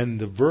 And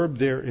the verb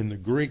there in the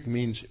Greek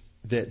means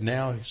that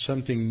now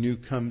something new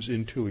comes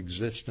into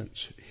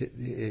existence.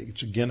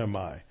 It's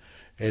genomai.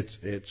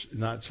 It's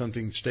not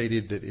something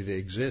stated that it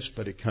exists,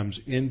 but it comes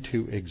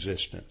into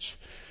existence.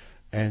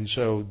 And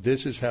so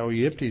this is how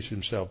he empties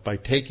himself, by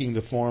taking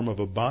the form of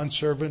a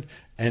bondservant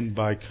and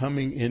by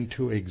coming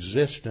into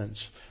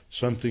existence,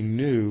 something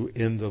new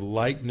in the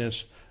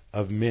likeness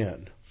of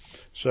men.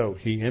 So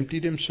he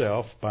emptied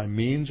himself by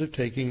means of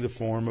taking the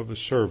form of a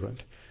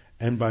servant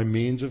and by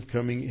means of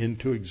coming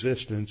into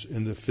existence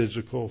in the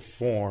physical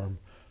form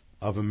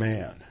of a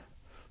man.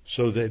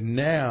 So that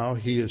now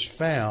he is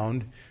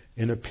found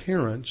in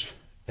appearance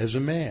as a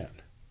man.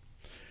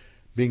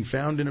 Being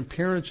found in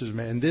appearance as a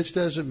man. And this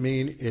doesn't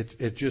mean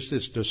it's just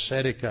this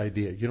docetic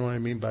idea. You know what I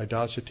mean by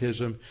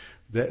docetism?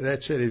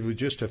 That's it. It was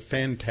just a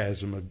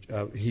phantasm.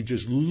 He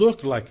just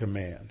looked like a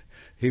man.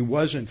 He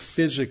wasn't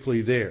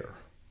physically there.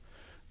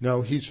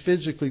 No, he's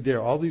physically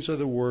there. All these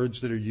other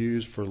words that are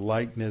used for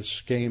likeness,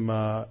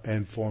 schema,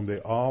 and form, they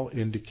all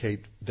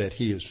indicate that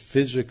he is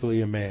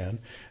physically a man.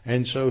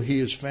 And so he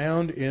is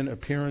found in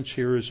appearance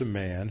here as a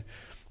man.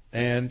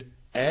 And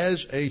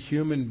as a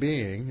human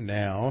being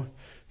now,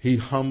 he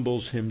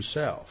humbles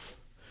himself.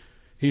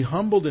 He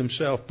humbled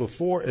himself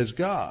before as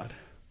God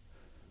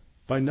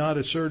by not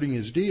asserting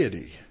his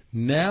deity.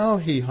 Now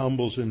he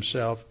humbles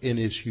himself in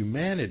his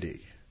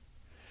humanity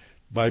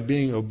by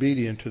being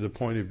obedient to the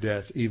point of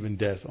death, even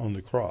death on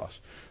the cross.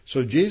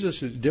 So Jesus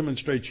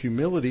demonstrates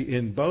humility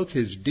in both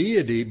his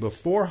deity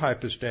before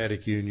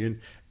hypostatic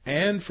union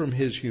and from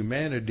his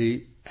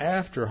humanity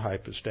after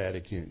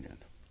hypostatic union.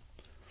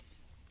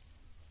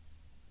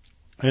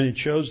 And it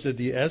shows that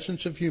the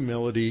essence of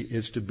humility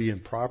is to be in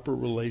proper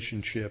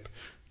relationship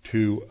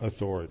to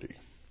authority.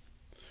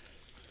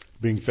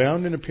 Being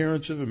found in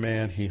appearance of a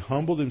man, he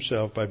humbled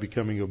himself by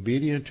becoming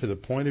obedient to the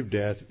point of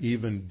death,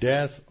 even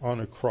death on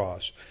a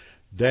cross.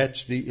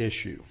 That's the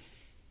issue.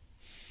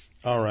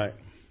 All right.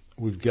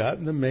 We've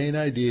gotten the main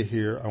idea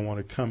here. I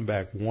want to come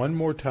back one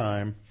more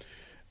time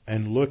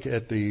and look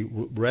at the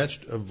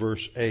rest of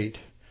verse 8,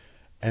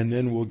 and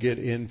then we'll get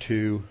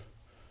into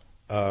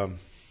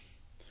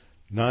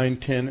 9,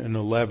 10, and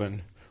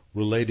 11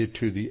 related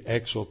to the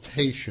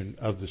exaltation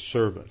of the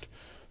servant.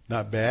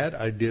 Not bad.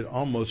 I did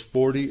almost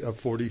 40 of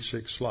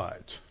 46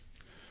 slides.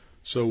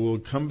 So we'll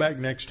come back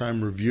next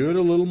time, review it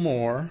a little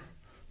more,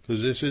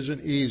 because this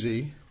isn't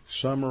easy.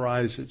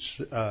 Summarize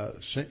its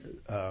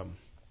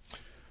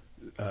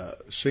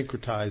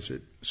syncretize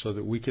it so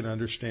that we can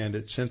understand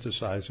it,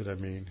 synthesize it,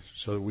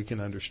 so that we can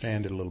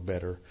understand it a little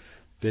better,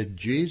 that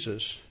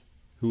Jesus,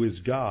 who is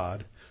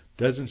God,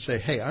 doesn't say,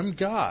 hey, I'm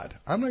God.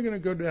 I'm not going to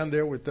go down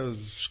there with those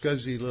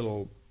scuzzy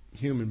little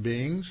human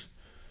beings.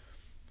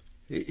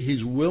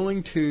 He's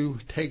willing to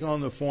take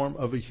on the form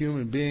of a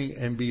human being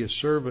and be a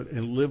servant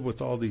and live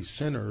with all these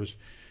sinners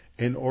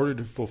in order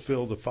to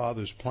fulfill the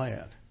Father's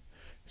plan.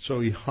 So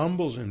he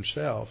humbles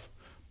himself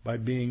by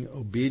being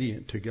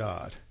obedient to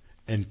God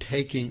and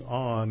taking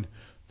on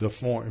the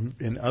form.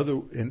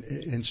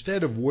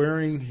 Instead of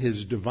wearing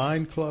his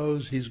divine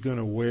clothes, he's going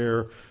to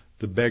wear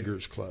the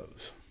beggar's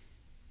clothes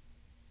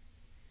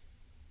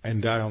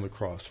and die on the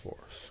cross for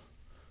us.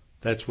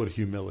 That's what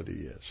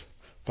humility is.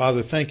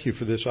 Father, thank you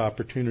for this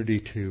opportunity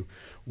to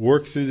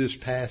work through this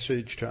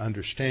passage, to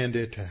understand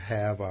it, to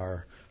have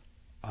our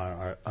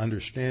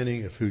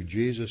understanding of who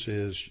Jesus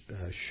is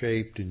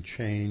shaped and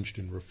changed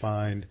and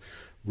refined,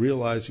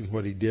 realizing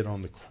what he did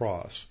on the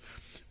cross.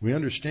 We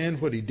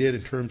understand what he did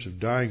in terms of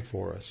dying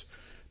for us,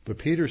 but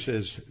Peter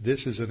says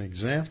this is an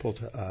example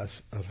to us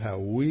of how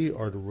we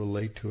are to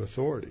relate to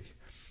authority,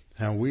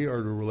 how we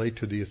are to relate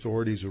to the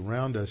authorities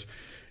around us,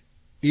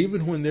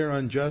 even when they're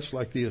unjust,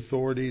 like the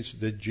authorities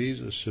that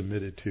Jesus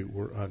submitted to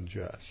were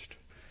unjust.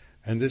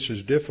 And this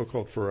is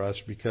difficult for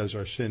us because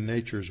our sin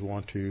natures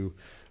want to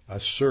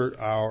assert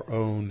our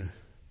own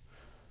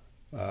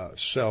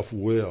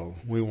self-will.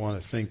 We want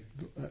to think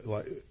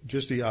like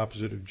just the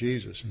opposite of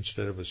Jesus.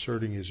 Instead of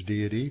asserting his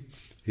deity,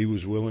 he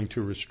was willing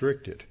to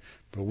restrict it.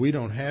 But we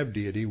don't have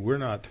deity. We're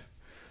not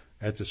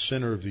at the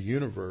center of the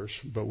universe,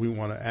 but we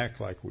want to act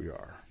like we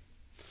are.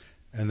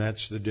 And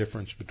that's the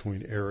difference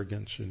between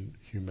arrogance and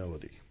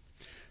humility.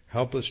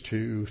 Help us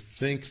to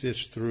think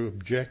this through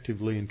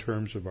objectively in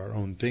terms of our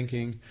own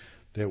thinking,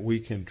 that we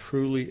can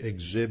truly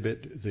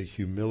exhibit the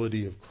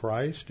humility of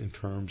Christ in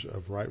terms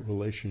of right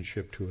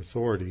relationship to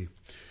authority,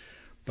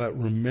 but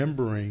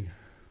remembering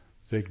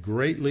that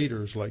great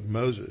leaders like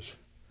Moses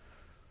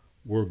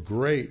were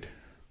great,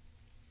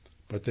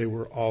 but they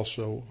were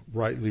also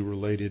rightly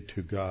related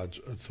to God's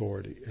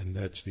authority, and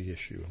that's the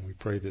issue. And we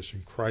pray this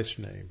in Christ's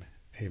name.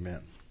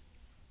 Amen.